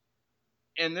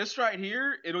 And this right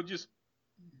here, it'll kick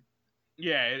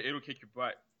your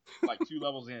butt like 2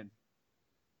 levels in.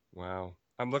 Wow.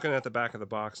 I'm looking at the back of the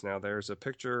box now. There's a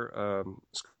picture,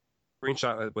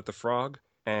 screenshot with the frog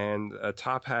and a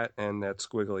top hat and that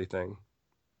squiggly thing.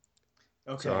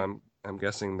 Okay. So I'm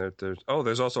guessing that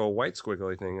there's also a white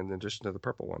squiggly thing in addition to the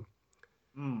purple one.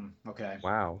 Okay.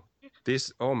 Wow.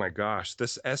 Oh my gosh.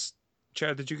 This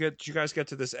Chad, did you guys get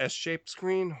to this S-shaped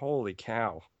screen? Holy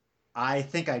cow. I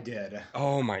think I did.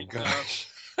 Oh my gosh.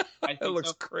 It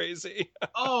looks crazy.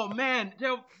 Oh man,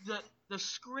 the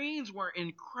screens were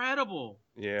incredible.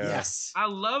 Yeah. Yes. I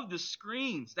love the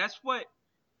screens. That's what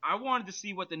I wanted to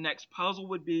see, what the next puzzle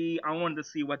would be. I wanted to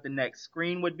see what the next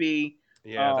screen would be.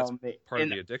 Yeah, that's part of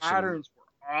the addiction. The patterns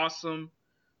were awesome.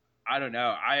 I don't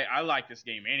know. I like this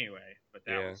game anyway, but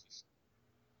that was just,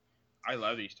 I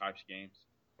love these types of games.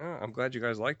 Oh, I'm glad you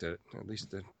guys liked it. At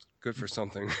least it's good for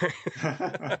something.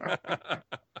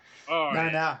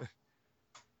 No.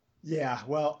 Yeah.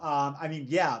 Well,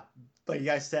 like you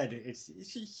guys said,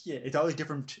 it's always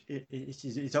different.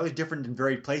 It's always different and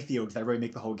varied playfields that really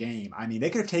make the whole game. I mean,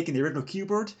 they could have taken the original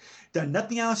Q-Bert, done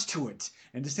nothing else to it,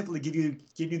 and just simply give you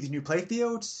these new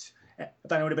playfields. Then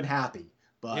I would have been happy.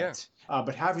 But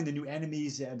but having the new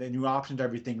enemies and the new options,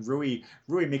 everything really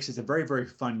makes this a very, very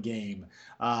fun game.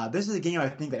 This is a game I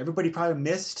think that everybody probably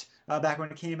missed back when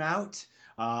it came out.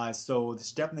 So this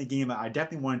is definitely a game I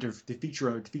definitely wanted to feature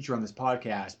on this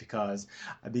podcast because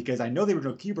I know the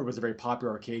original Q-Bert was a very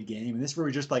popular arcade game, and this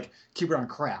really just like Q-Bert on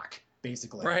crack,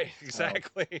 basically. Right,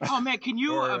 exactly. Oh man, can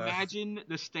you imagine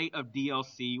the state of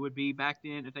DLC would be back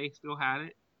then if they still had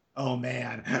it? Oh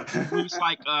man. Release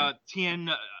like a 10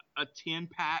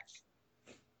 pack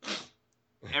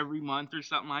every month or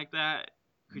something like that.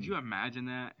 Could you imagine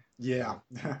that? Yeah.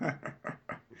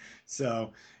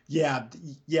 So, yeah,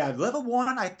 yeah. Level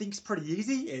one, I think, is pretty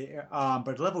easy.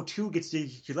 But level two gets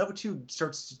difficult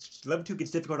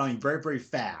on you very, very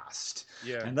fast.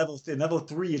 Yeah. And level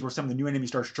three is where some of the new enemies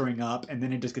start showing up, and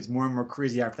then it just gets more and more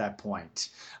crazy after that point.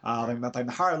 Like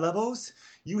the higher levels,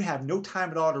 you have no time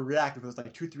at all to react because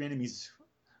like two, three enemies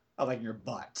are like in your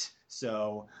butt.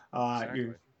 So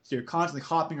Exactly. you're constantly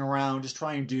hopping around, just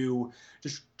trying to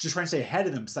stay ahead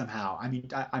of them somehow. I mean,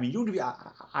 you don't even.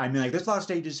 I mean, like there's a lot of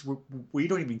stages where you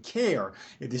don't even care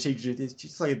if the stage it's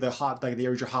just like the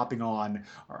areas you're hopping on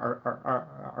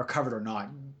are covered or not.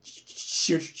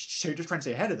 You're just trying to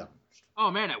stay ahead of them.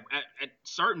 Oh man, at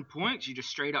certain points you just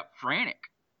straight up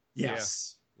frantic. Yeah.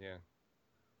 Yes. Yeah.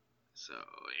 So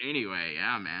anyway,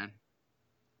 yeah, man.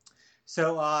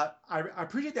 So I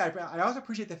appreciate that. I also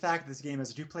appreciate the fact that this game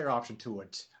has a two-player option to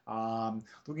it.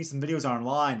 Looking at some videos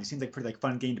online, it seems like a pretty like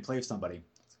fun game to play with somebody.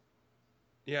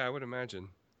 Yeah, I would imagine.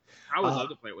 I would Uh, love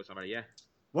to play it with somebody. Yeah.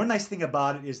 One nice thing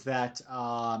about it is that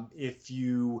if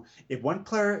one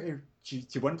player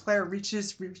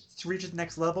reaches the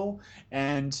next level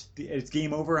and it's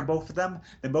game over on both of them,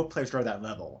 then both players start that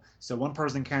level. So one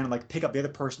person kind of like pick up the other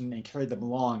person and carry them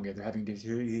along if they're having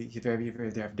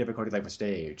difficulty like with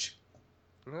stage.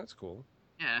 Well, that's cool.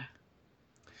 Yeah.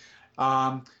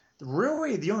 Um,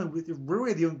 really the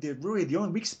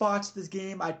only weak spots to this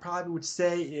game I probably would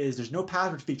say is there's no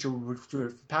password feature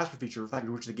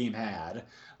which the game had.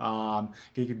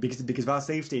 Because without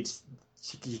save states,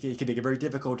 it can make it very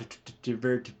difficult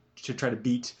to try to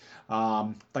beat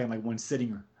like one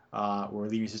sitting or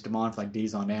leaving your system on for like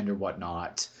days on end or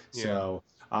whatnot. Yeah. So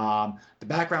the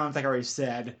backgrounds, like I already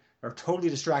said, are totally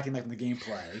distracting like from the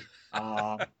gameplay.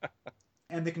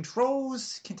 And the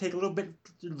controls can take a little bit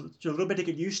to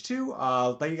get used to.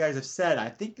 Like you guys have said, I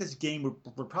think this game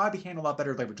would probably be handled a lot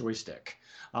better like with joystick.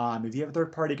 If you have a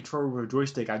third-party controller with a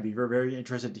joystick, I'd be very, very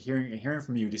interested to hearing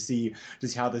from you to see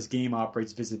just how this game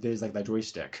operates vis like that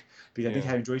joystick. Because I think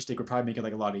Yeah. having joystick would probably make it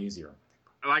like a lot easier.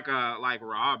 Like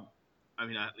Rob, I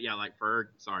mean, yeah, like Ferg.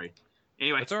 Sorry.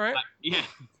 Anyway, That's all right. yeah,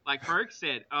 like Ferg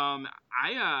said, I'm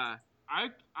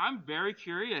very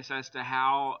curious as to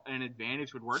how an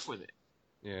advantage would work with it.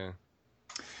 Yeah.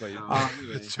 But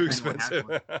Anyway, it's too if anyone has expensive.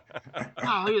 one.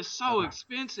 Oh, it is so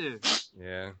expensive.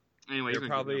 Yeah. Anyway, They're you can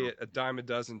probably keep a dime a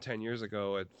dozen 10 years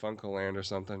ago at Funkoland or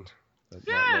something. But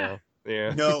Yeah. not now.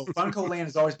 Yeah. No, Funko Land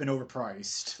has always been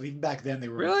overpriced. Even back then, they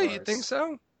were Really? You overpriced. think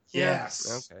so?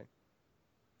 Yes. Okay.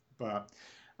 But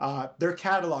their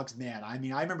catalogs, man. I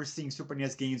mean, I remember seeing Super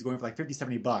NES games going for like 50,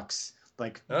 $70,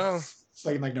 Oh,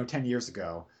 like no 10 years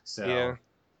ago. So, yeah.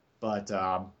 but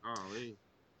Golly.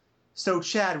 so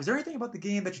Chad, was there anything about the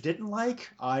game that you didn't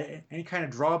like? Any kind of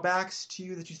drawbacks to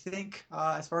you that you think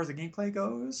as far as the gameplay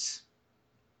goes?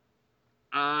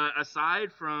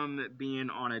 Aside from being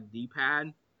on a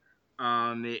D-pad,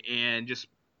 and just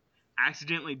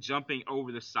accidentally jumping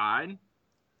over the side,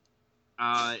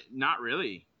 not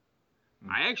really.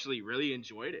 I actually really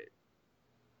enjoyed it.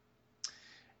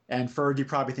 And Ferg, you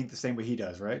probably think the same way he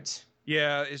does, right?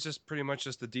 Yeah, it's just pretty much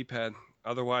just the D-pad.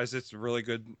 Otherwise, it's a really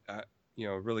good,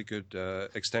 really good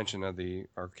extension of the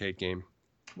arcade game.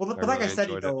 Well, but like I said,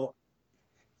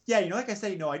 yeah, like I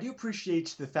said, I do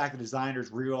appreciate the fact that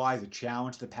designers realize the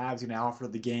challenge the pad is going to offer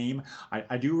the game.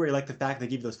 I do really like the fact they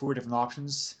give you those four different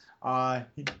options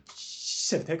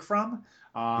to pick from.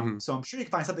 Mhm. So I'm sure you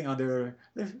can find something on there,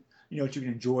 that you can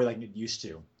enjoy like get used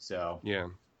to. So Yeah.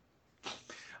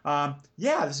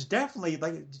 yeah, this is definitely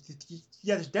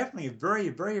this is definitely a very,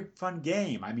 very fun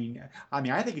game. I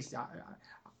think it's.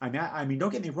 I mean,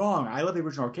 don't get me wrong. I love the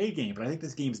original arcade game, but I think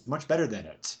this game is much better than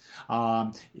it.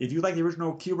 If you like the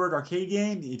original Q-Bert arcade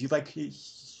game, if you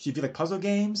like puzzle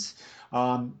games,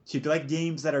 if you like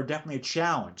games that are definitely a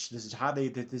challenge, this is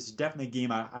definitely a game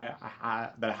that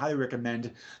I highly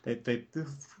recommend that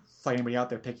for anybody out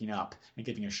there picking up and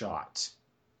giving a shot.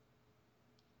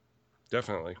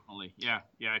 Definitely. Yeah.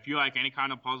 If you like any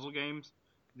kind of puzzle games,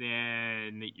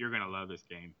 then you're gonna love this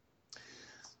game.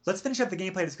 Let's finish up the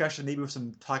gameplay discussion, maybe with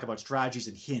some talk about strategies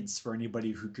and hints for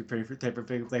anybody who could play to get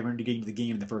into the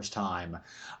game the first time.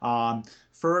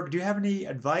 Ferg, do you have any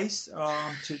advice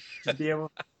to be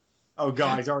able? Oh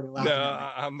God, he's already laughing. No,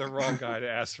 At me. I'm the wrong guy to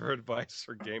ask for advice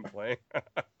for gameplay.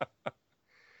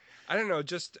 I don't know.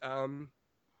 Just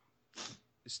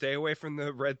stay away from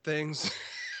the red things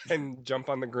and jump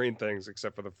on the green things,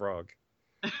 except for the frog.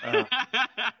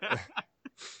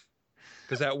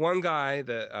 Because that one guy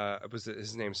that was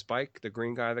his name Spike, the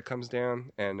green guy that comes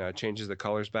down and changes the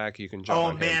colors back, you can jump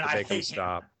on him to make him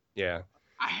stop. Yeah.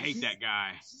 I hate that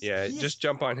guy. Yeah, just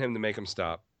jump on him to make him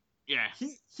stop. Yeah.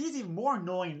 He's even more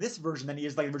annoying in this version than he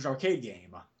is like the original arcade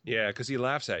game. Yeah, because he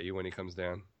laughs at you when he comes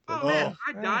down. Oh, man,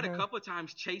 I died a couple of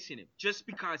times chasing him just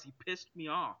because he pissed me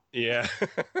off. Yeah.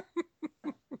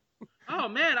 Oh,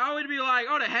 man, I would be like,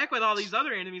 oh, the heck with all these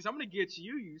other enemies. I'm going to get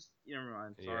you. Never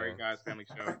mind. Sorry, guys, family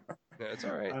show. No, it's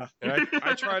all right. And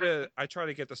I try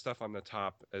to get the stuff on the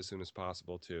top as soon as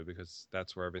possible, too, because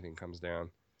that's where everything comes down.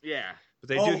 Yeah. But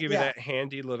they do give you that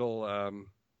handy little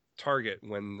target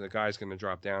when the guy's going to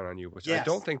drop down on you, which I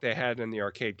don't think they had in the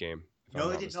arcade game. No,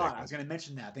 they did not. I was going to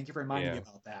mention that. Thank you for reminding me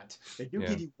about that. They do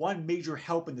give you one major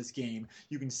help in this game.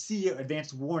 You can see an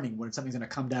advanced warning when something's going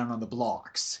to come down on the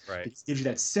blocks. Right. It gives you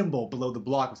that symbol below the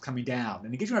block that's coming down.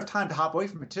 And it gives you enough time to hop away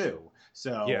from it, too.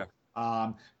 So,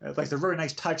 like, it's a very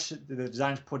nice touch that the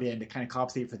designers put in to kind of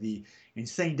compensate for the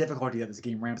insane difficulty that this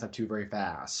game ramps up to very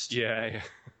fast. Yeah.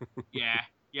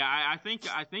 Yeah, I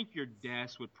think your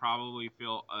desk would probably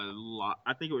feel a lot.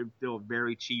 I think it would feel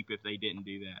very cheap if they didn't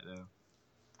do that, though.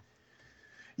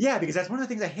 Yeah, because that's one of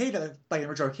the things I hate about like the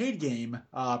original arcade game.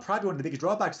 Probably one of the biggest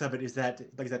drawbacks of it is that,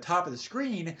 like, at the top of the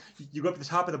screen, you go up to the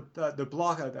top of the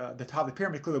block, the top of the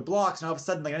pyramid, clear the blocks, and all of a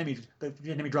sudden, like,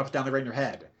 the enemy drops down right in your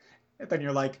head. And then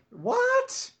you're like,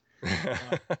 what?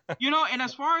 And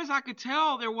as far as I could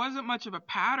tell, there wasn't much of a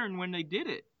pattern when they did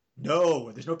it.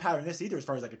 No, there's no pattern in this either, as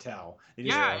far as I could tell.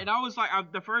 And I was like,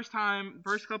 the first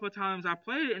couple of times I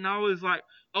played it, and I was like,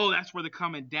 oh, that's where they're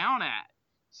coming down at.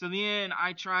 So then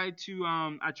I tried to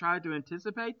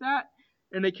anticipate that,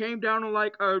 and they came down on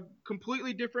like a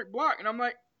completely different block, and I'm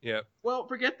like, well,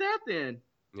 forget that then.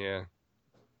 Yeah.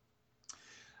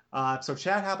 So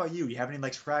Chad, how about you? Do you have any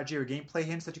like strategy or gameplay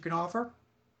hints that you can offer?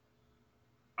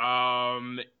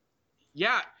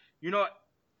 Yeah, you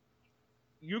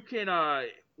can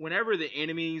whenever the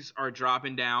enemies are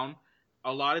dropping down,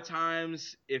 a lot of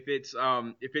times if it's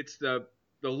the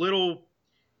little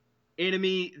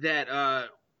enemy that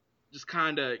just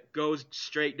kind of goes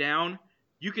straight down,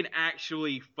 you can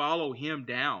actually follow him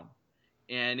down,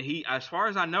 and he, as far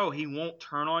as I know, he won't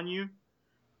turn on you.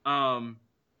 And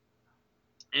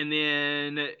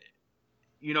then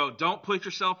don't put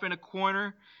yourself in a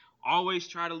corner. Always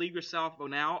try to leave yourself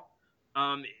going out.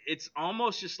 It's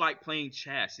almost just like playing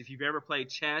chess. If you've ever played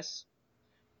chess,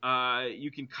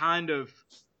 you can kind of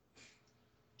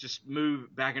just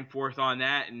move back and forth on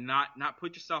that and not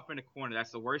put yourself in a corner.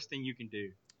 That's the worst thing you can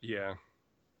do. Yeah.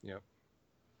 Yep.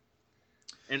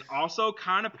 And also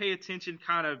kind of pay attention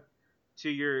kind of to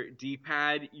your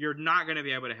D-pad. You're not going to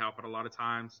be able to help it a lot of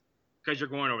times because you're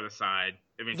going over the side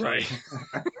eventually.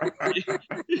 Right.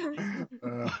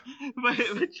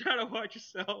 but try to watch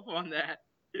yourself on that.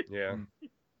 Yeah.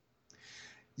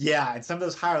 Yeah, and some of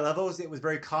those higher levels, it was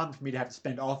very common for me to have to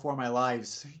spend all 4 of my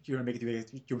lives to make it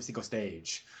through a single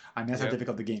stage. I mean, that's how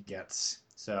difficult the game gets.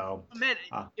 So, man,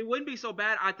 it wouldn't be so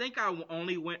bad. I think I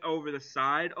only went over the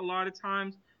side a lot of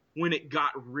times when it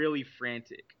got really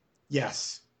frantic.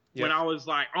 Yes. When I was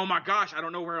like, oh my gosh, I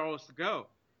don't know where else to go.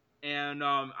 And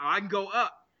I can go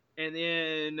up. And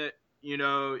then,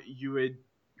 you would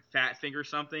fat finger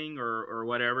something or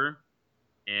whatever.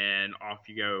 And off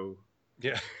you go.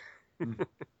 Yeah.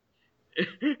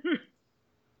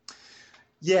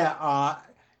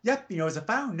 Yep, as a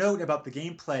final note about the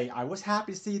gameplay, I was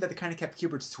happy to see that they kind of kept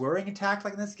Q-Bert swearing intact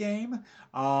like in this game.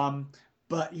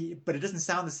 But it doesn't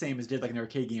sound the same as it did like in the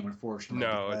arcade game, unfortunately.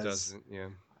 No, it doesn't. Yeah.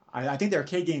 I think the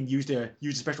arcade game used a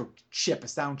special chip, a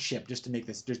sound chip, just to make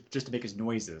his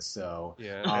noises. So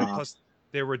yeah, and plus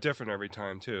they were different every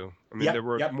time too. I mean, there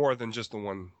were more than just the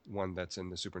one that's in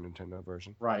the Super Nintendo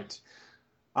version. Right.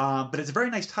 But it's a very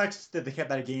nice touch that they kept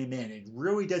that game in. It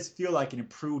really does feel like an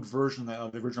improved version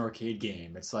of the original arcade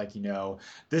game. It's like,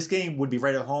 this game would be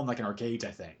right at home like an arcade,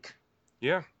 I think.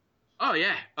 Yeah. Oh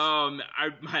yeah.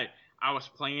 I was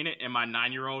playing it and my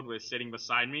 9-year-old was sitting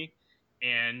beside me,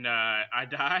 and I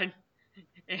died,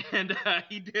 and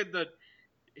he did the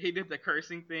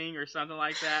cursing thing or something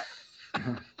like that.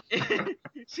 And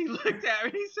she looked at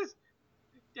me and he says,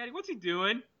 "Daddy, what's he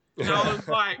doing?" And I was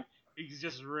like, "He's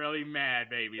just really mad,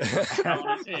 baby."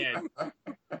 On his head.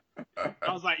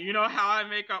 I was like, "You know how I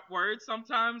make up words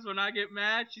sometimes when I get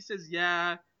mad?" She says,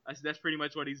 "Yeah." I said, "That's pretty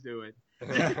much what he's doing."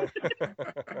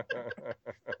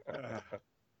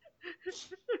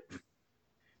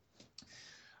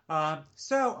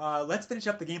 So let's finish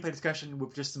up the gameplay discussion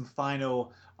with just some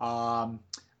final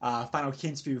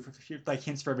hints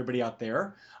for everybody out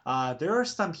there. There are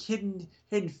some hidden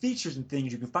features and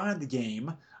things you can find in the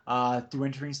game through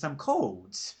entering some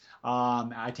codes.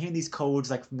 I obtained these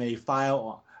codes like from a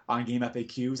file on Game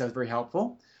FAQs. That was very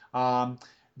helpful.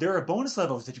 There are bonus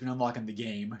levels that you can unlock in the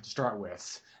game to start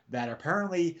with that are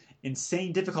apparently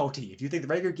insane difficulty. If you think the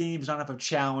regular game is not enough of a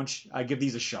challenge, give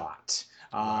these a shot.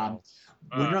 Wow.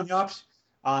 When you're on the option,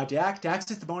 to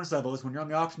access the bonus levels, when you're on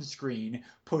the options screen,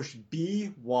 push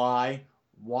B, Y,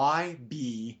 Y,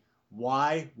 B,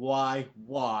 Y, Y,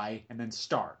 Y, and then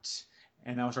start.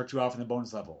 And that will start you off in the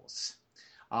bonus levels.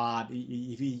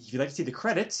 If you'd like to see the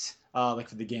credits, like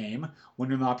for the game, when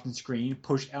you're on the options screen,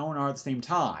 push L and R at the same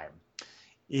time.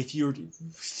 If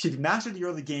you've mastered the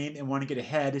early game and want to get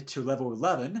ahead to level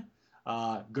 11,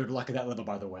 good luck at that level,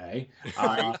 by the way.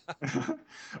 On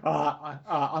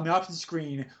the options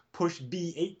screen, push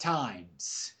B 8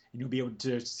 times, and you'll be able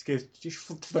to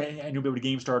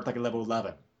game start like at level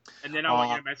 11. And then I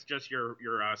want you to message us your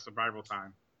survival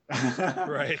time.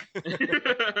 Right. If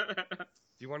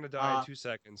you want to die in 2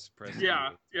 seconds, press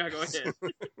Yeah, go ahead.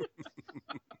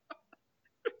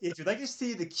 If you'd like to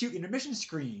see the cute intermission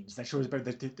screens that shows up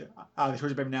every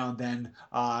now and then,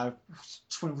 when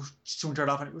you start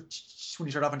off on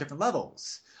different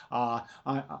levels, on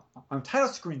the title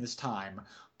screen this time,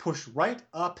 push right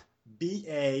up, B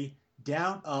A,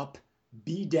 down up,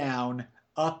 B down,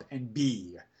 up and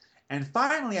B. And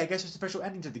finally, I guess there's a special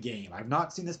ending to the game. I've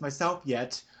not seen this myself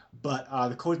yet, but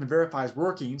the code's been verified as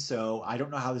working, so I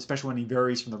don't know how the special ending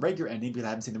varies from the regular ending because I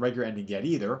haven't seen the regular ending yet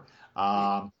either.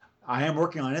 I am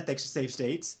working on it thanks to save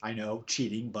states. I know,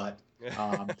 cheating, but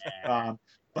to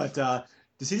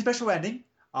see the special ending,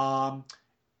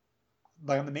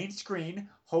 like on the main screen,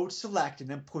 hold select and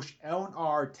then push L and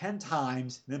R 10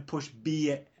 times, and then push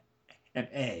B and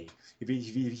A. If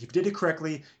you did it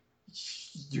correctly,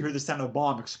 you hear the sound of a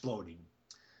bomb exploding.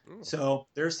 Ooh. So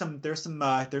there's some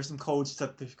codes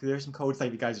that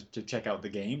you guys to check out the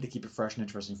game to keep it fresh and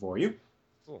interesting for you.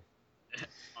 Cool.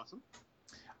 Awesome.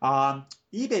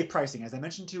 eBay pricing, as I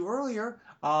mentioned to you earlier,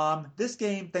 this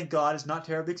game, thank God, is not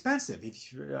terribly expensive.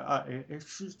 If you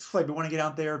want to get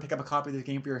out there and pick up a copy of the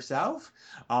game for yourself,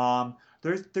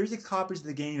 there's 36 copies of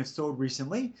the game have sold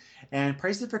recently, and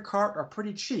prices per cart are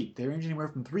pretty cheap. They range anywhere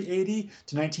from $3.80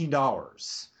 to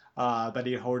 $19. But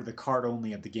you hold the cart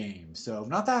only of the game, so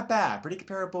not that bad. Pretty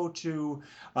comparable to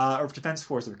Earth Defense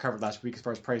Force that we covered last week as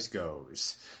far as price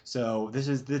goes. So this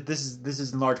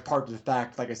is in large part to the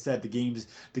fact, like I said, the game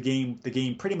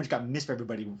pretty much got missed by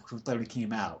everybody when it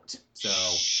came out. So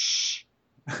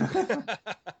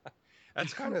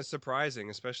that's kind of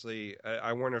surprising, especially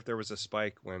I wonder if there was a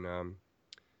spike when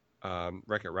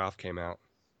Wreck-It Ralph came out.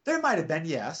 There might have been,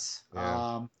 yes.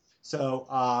 Yeah.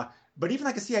 But even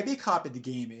like a CIB copy of the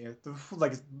game,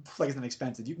 like it's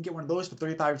inexpensive. You can get one of those for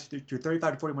 $35 to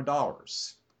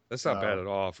 $41. That's not bad at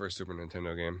all for a Super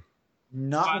Nintendo game.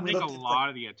 I think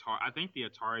I think the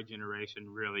Atari generation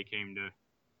really came to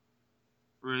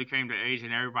age,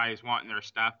 and everybody's wanting their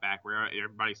stuff back. Where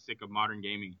everybody's sick of modern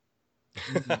gaming.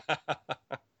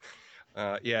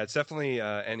 Yeah, it's definitely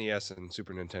NES and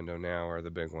Super Nintendo now are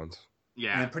the big ones.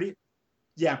 Yeah, and pretty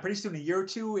soon, a year or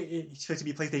two, it's supposed to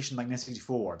be PlayStation like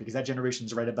N64 because that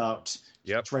generation's right about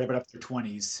it's right about up to their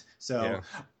 20s. So, yeah.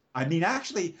 I mean,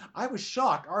 actually, I was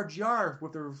shocked. RGR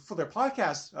for their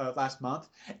podcast last month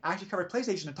actually covered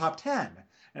PlayStation in the top 10,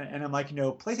 and I'm like,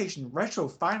 PlayStation Retro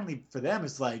finally for them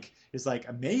is like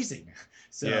amazing.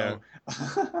 So, yeah.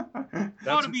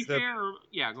 Well, to be fair,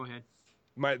 yeah, go ahead.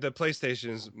 The PlayStation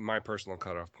is my personal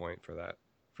cutoff point for that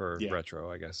retro,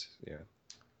 I guess. Yeah.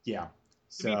 Yeah.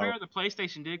 To be fair, the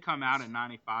PlayStation did come out in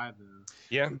 '95, though.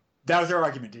 Yeah. That was their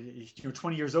argument.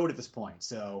 20 years old at this point.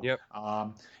 So, yep.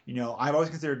 I've always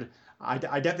considered, I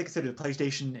definitely consider the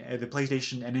PlayStation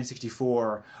and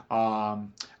N64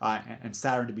 and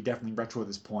Saturn to be definitely retro at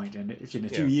this point. And in a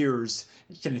few years,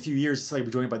 it's like we're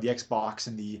joined by the Xbox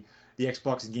and the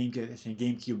Xbox and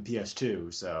GameCube and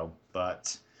PS2. So,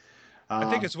 but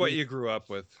I think it's what you grew up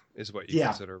with is what you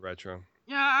consider retro.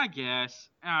 Yeah, I guess.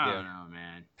 I don't know,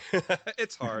 man.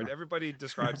 It's hard. Everybody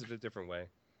describes it a different way.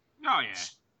 Oh,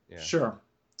 yeah. Sure.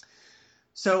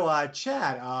 So,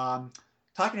 Chad,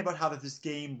 talking about how this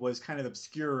game was kind of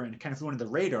obscure and kind of flew under the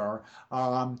radar,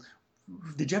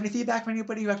 did you have any feedback from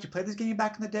anybody who actually played this game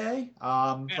back in the day?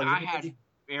 I had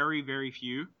very, very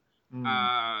few.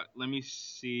 Let me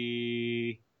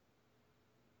see.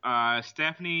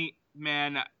 Stephanie,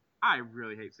 man, I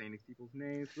really hate saying these people's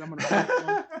names.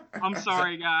 I'm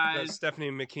sorry, guys. That's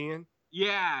Stephanie McKeon?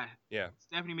 Yeah. Yeah.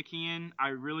 Stephanie McKeon. I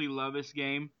really love this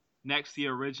game. Next to the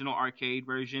original arcade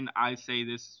version, I say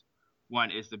this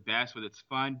one is the best with its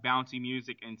fun, bouncy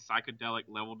music and psychedelic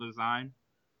level design.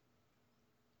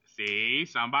 See?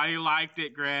 Somebody liked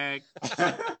it, Greg.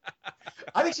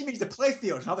 I think she means the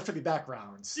playfield, not the trippy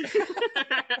backgrounds.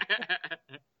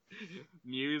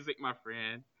 Music, my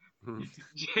friend.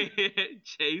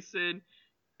 Jason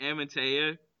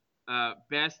Amatea,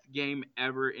 best game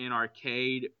ever in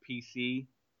arcade PC.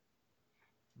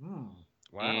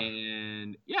 Wow.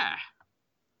 And yeah.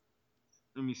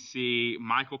 Let me see.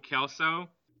 Michael Kelso.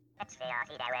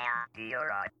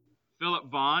 Philip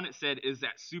Vaughn said, "Is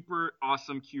that super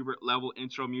awesome Q-Bert level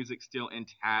intro music still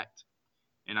intact?"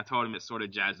 And I told him it sort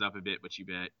of jazzed up a bit, but you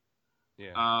bet.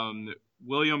 Yeah.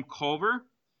 William Culver.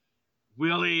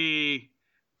 Willie's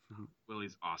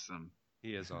awesome.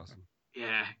 He is awesome.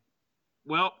 Yeah.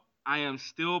 Well, I am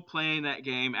still playing that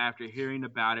game after hearing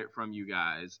about it from you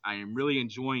guys. I am really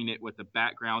enjoying it with the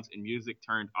backgrounds and music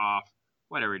turned off.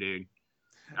 Whatever, dude.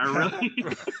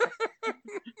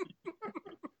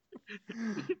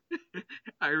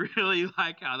 I really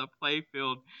like how the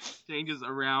playfield changes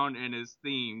around and is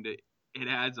themed. It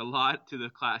adds a lot to the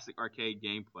classic arcade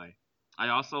gameplay. I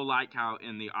also like how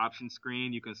in the option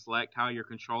screen you can select how your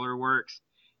controller works,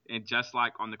 and just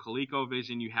like on the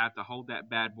ColecoVision, you have to hold that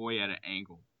bad boy at an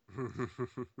angle.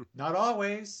 Not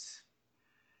always.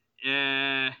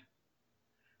 Yeah.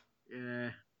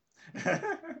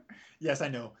 Yes, I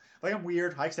know. Like, I'm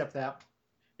weird. I accept that.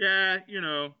 Yeah, we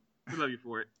love you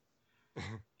for it.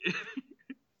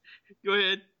 Go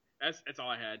ahead. That's all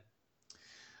I had.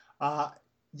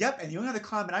 Yep, and the only other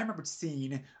comment I remembered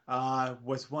seeing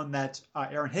was one that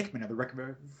Aaron Hickman of the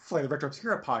Retro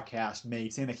Obscura podcast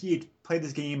made, saying that he had played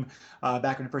this game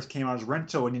back when it first came out as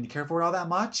rental and didn't care for it all that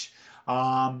much.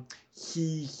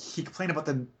 He complained about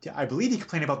I believe he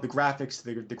complained about the graphics,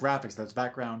 the graphics, those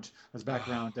background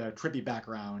trippy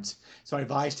backgrounds. So I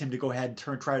advised him to go ahead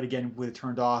and try it again with it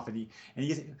turned off, and he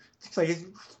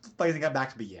hasn't got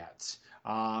back to me yet.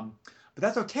 But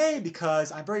that's okay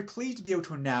because I'm very pleased to be able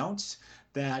to announce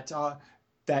that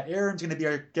Aaron's going to be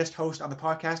our guest host on the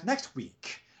podcast next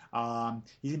week. He's going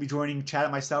to be joining Chad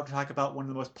and myself to talk about one of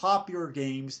the most popular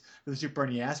games for the Super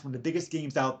NES, one of the biggest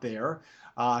games out there,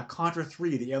 Contra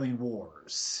 3, The Alien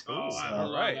Wars. Oh, I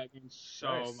love that game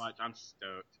so much. I'm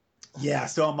stoked. Yeah,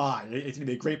 so am I. It's going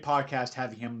to be a great podcast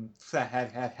having him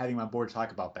on board to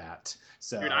talk about that.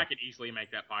 So, dude, I could easily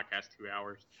make that podcast 2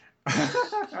 hours.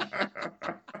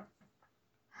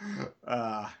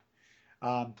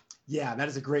 Yeah, that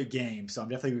is a great game. So I'm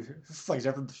definitely looking forward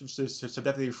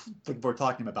to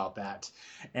talking about that.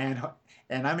 And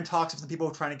I'm in talks with some people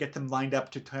trying to get them lined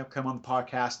up to come on the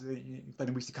podcast in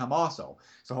the weeks to come also.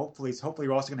 So hopefully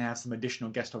we're also going to have some additional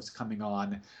guest hosts coming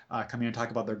and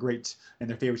talk about their great and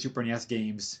their favorite Super NES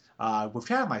games with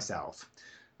Chad and myself.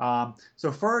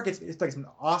 So Ferg, it's like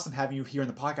awesome having you here on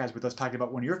the podcast with us talking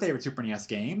about one of your favorite Super NES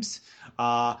games.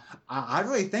 I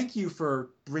really thank you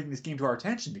for bringing this game to our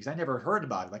attention because I never heard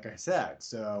about it, like I said.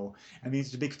 So, I mean,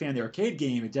 it's a big fan of the arcade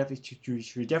game. It definitely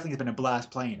has been a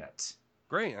blast playing it.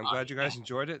 Great. I'm glad you guys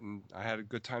enjoyed it, and I had a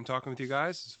good time talking with you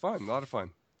guys. It's fun. A lot of fun.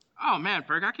 Oh, man,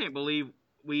 Ferg, I can't believe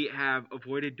we have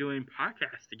avoided doing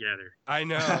podcasts together. I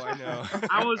know.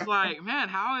 I was like, man,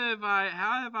 how have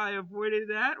I avoided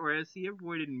that, or has he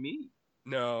avoided me?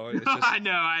 No, it's just I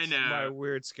know. my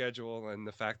weird schedule and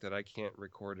the fact that I can't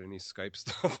record any Skype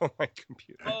stuff on my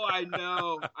computer. Oh, I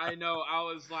know. I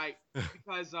was like,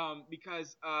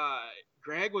 because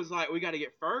Greg was like, we got to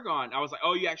get Ferg on. I was like,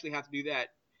 oh, you actually have to do that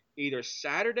either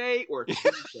Saturday or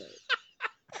Tuesday.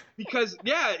 Because,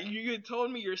 yeah, you had told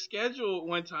me your schedule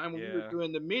one time when we were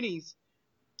doing the minis,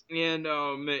 and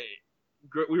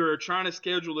we were trying to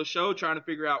schedule the show, trying to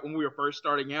figure out when we were first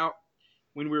starting out,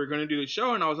 when we were going to do the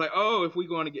show, and I was like, oh, if we're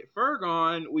going to get Ferg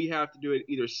on, we have to do it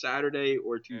either Saturday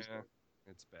or Tuesday.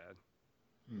 Yeah, it's bad.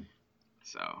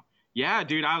 So, yeah,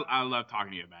 dude, I love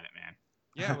talking to you about it, man.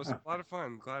 Yeah, it was a lot of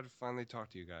fun. Glad to finally talk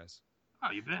to you guys.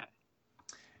 Oh, you bet.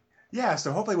 Yeah,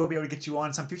 so hopefully we'll be able to get you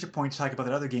on some future point to talk about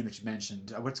that other game that you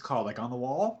mentioned. What's it called? Like On the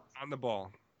Wall? On the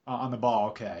Ball. On the Ball,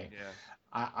 okay. Yeah.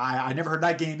 I never heard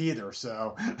that game either,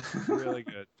 so. Really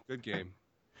good. Good game.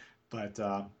 But,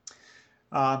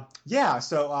 yeah,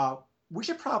 so we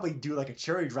should probably do like a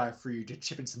charity drive for you to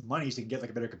chip in some money so you can get like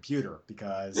a better computer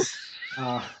because.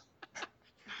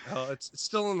 Well, it's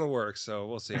still in the works, so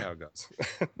we'll see how it goes.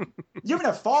 You have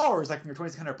enough followers, like from your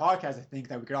 2600 podcast, I think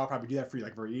that we could all probably do that for you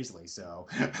like very easily. So.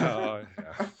 Oh,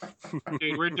 yeah.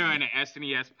 Dude, we're doing an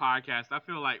SNES podcast. I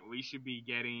feel like we should be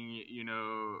getting,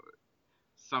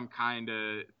 some kind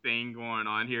of thing going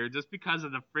on here just because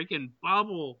of the freaking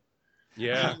bubble.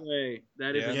 Yeah. Anyway,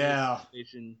 that is a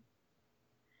conversation.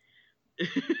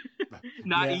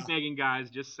 Not e-begging, guys.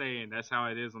 Just saying. That's how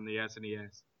it is on the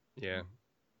SNES. Yeah.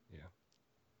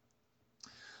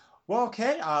 Well,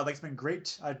 okay. Like, it's been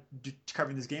great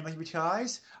covering this game with you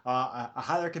guys. I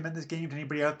highly recommend this game to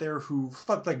anybody out there who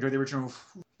enjoyed the original,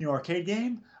 arcade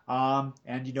game. And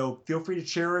feel free to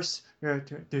share us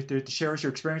to share us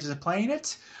your experiences in playing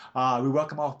it. We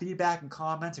welcome all feedback and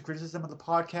comments and criticism of the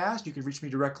podcast. You can reach me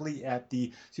directly at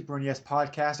the Super NES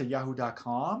Podcast at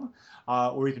yahoo.com,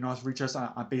 or you can also reach us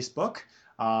on Facebook.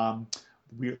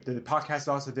 The podcast is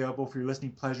also available for your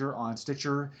listening pleasure on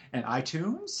Stitcher and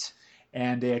iTunes.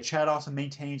 And Chad also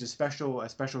maintains a special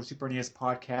Super NES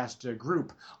podcast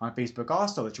group on Facebook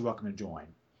also that you're welcome to join.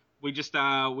 We just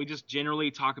generally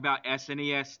talk about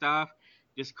SNES stuff.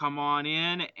 Just come on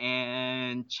in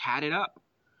and chat it up.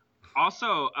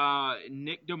 Also,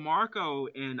 Nick DeMarco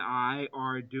and I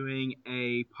are doing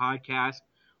a podcast.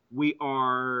 We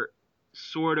are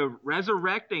sort of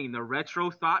resurrecting the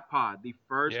Retro Thought Pod. The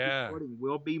first recording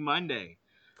will be Monday.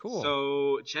 Cool.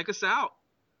 So check us out.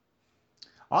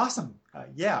 Awesome.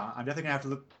 Yeah, I'm definitely going to have to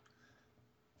look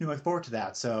forward to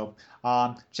that. So,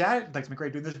 Chad, it's been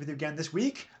great doing this with you again this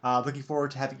week. Looking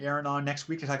forward to having Aaron on next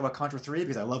week to talk about Contra 3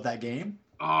 because I love that game.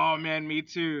 Oh, man, me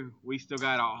too. We still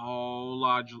got a whole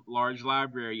large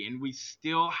library, and we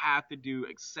still have to do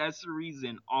accessories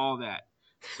and all that.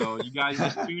 So you guys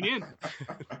just tune in.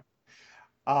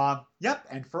 Yep,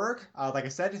 and Ferg, like I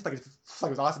said, it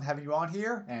was awesome having you on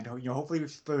here, and hopefully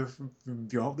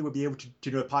we'll be able to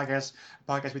do a podcast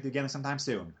with you again sometime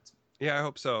soon. Yeah, I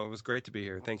hope so. It was great to be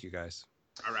here. Thank you, guys.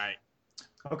 All right.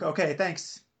 Okay,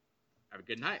 thanks. Have a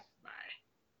good night. Bye.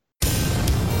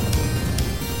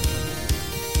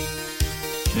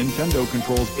 Nintendo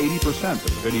controls 80% of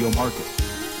the video market.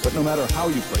 But no matter how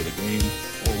you play the game,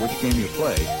 or which game you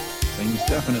play, things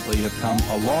definitely have come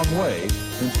a long way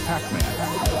since Pac-Man.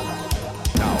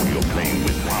 Now you're playing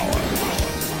with power.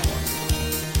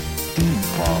 Deep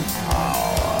of power.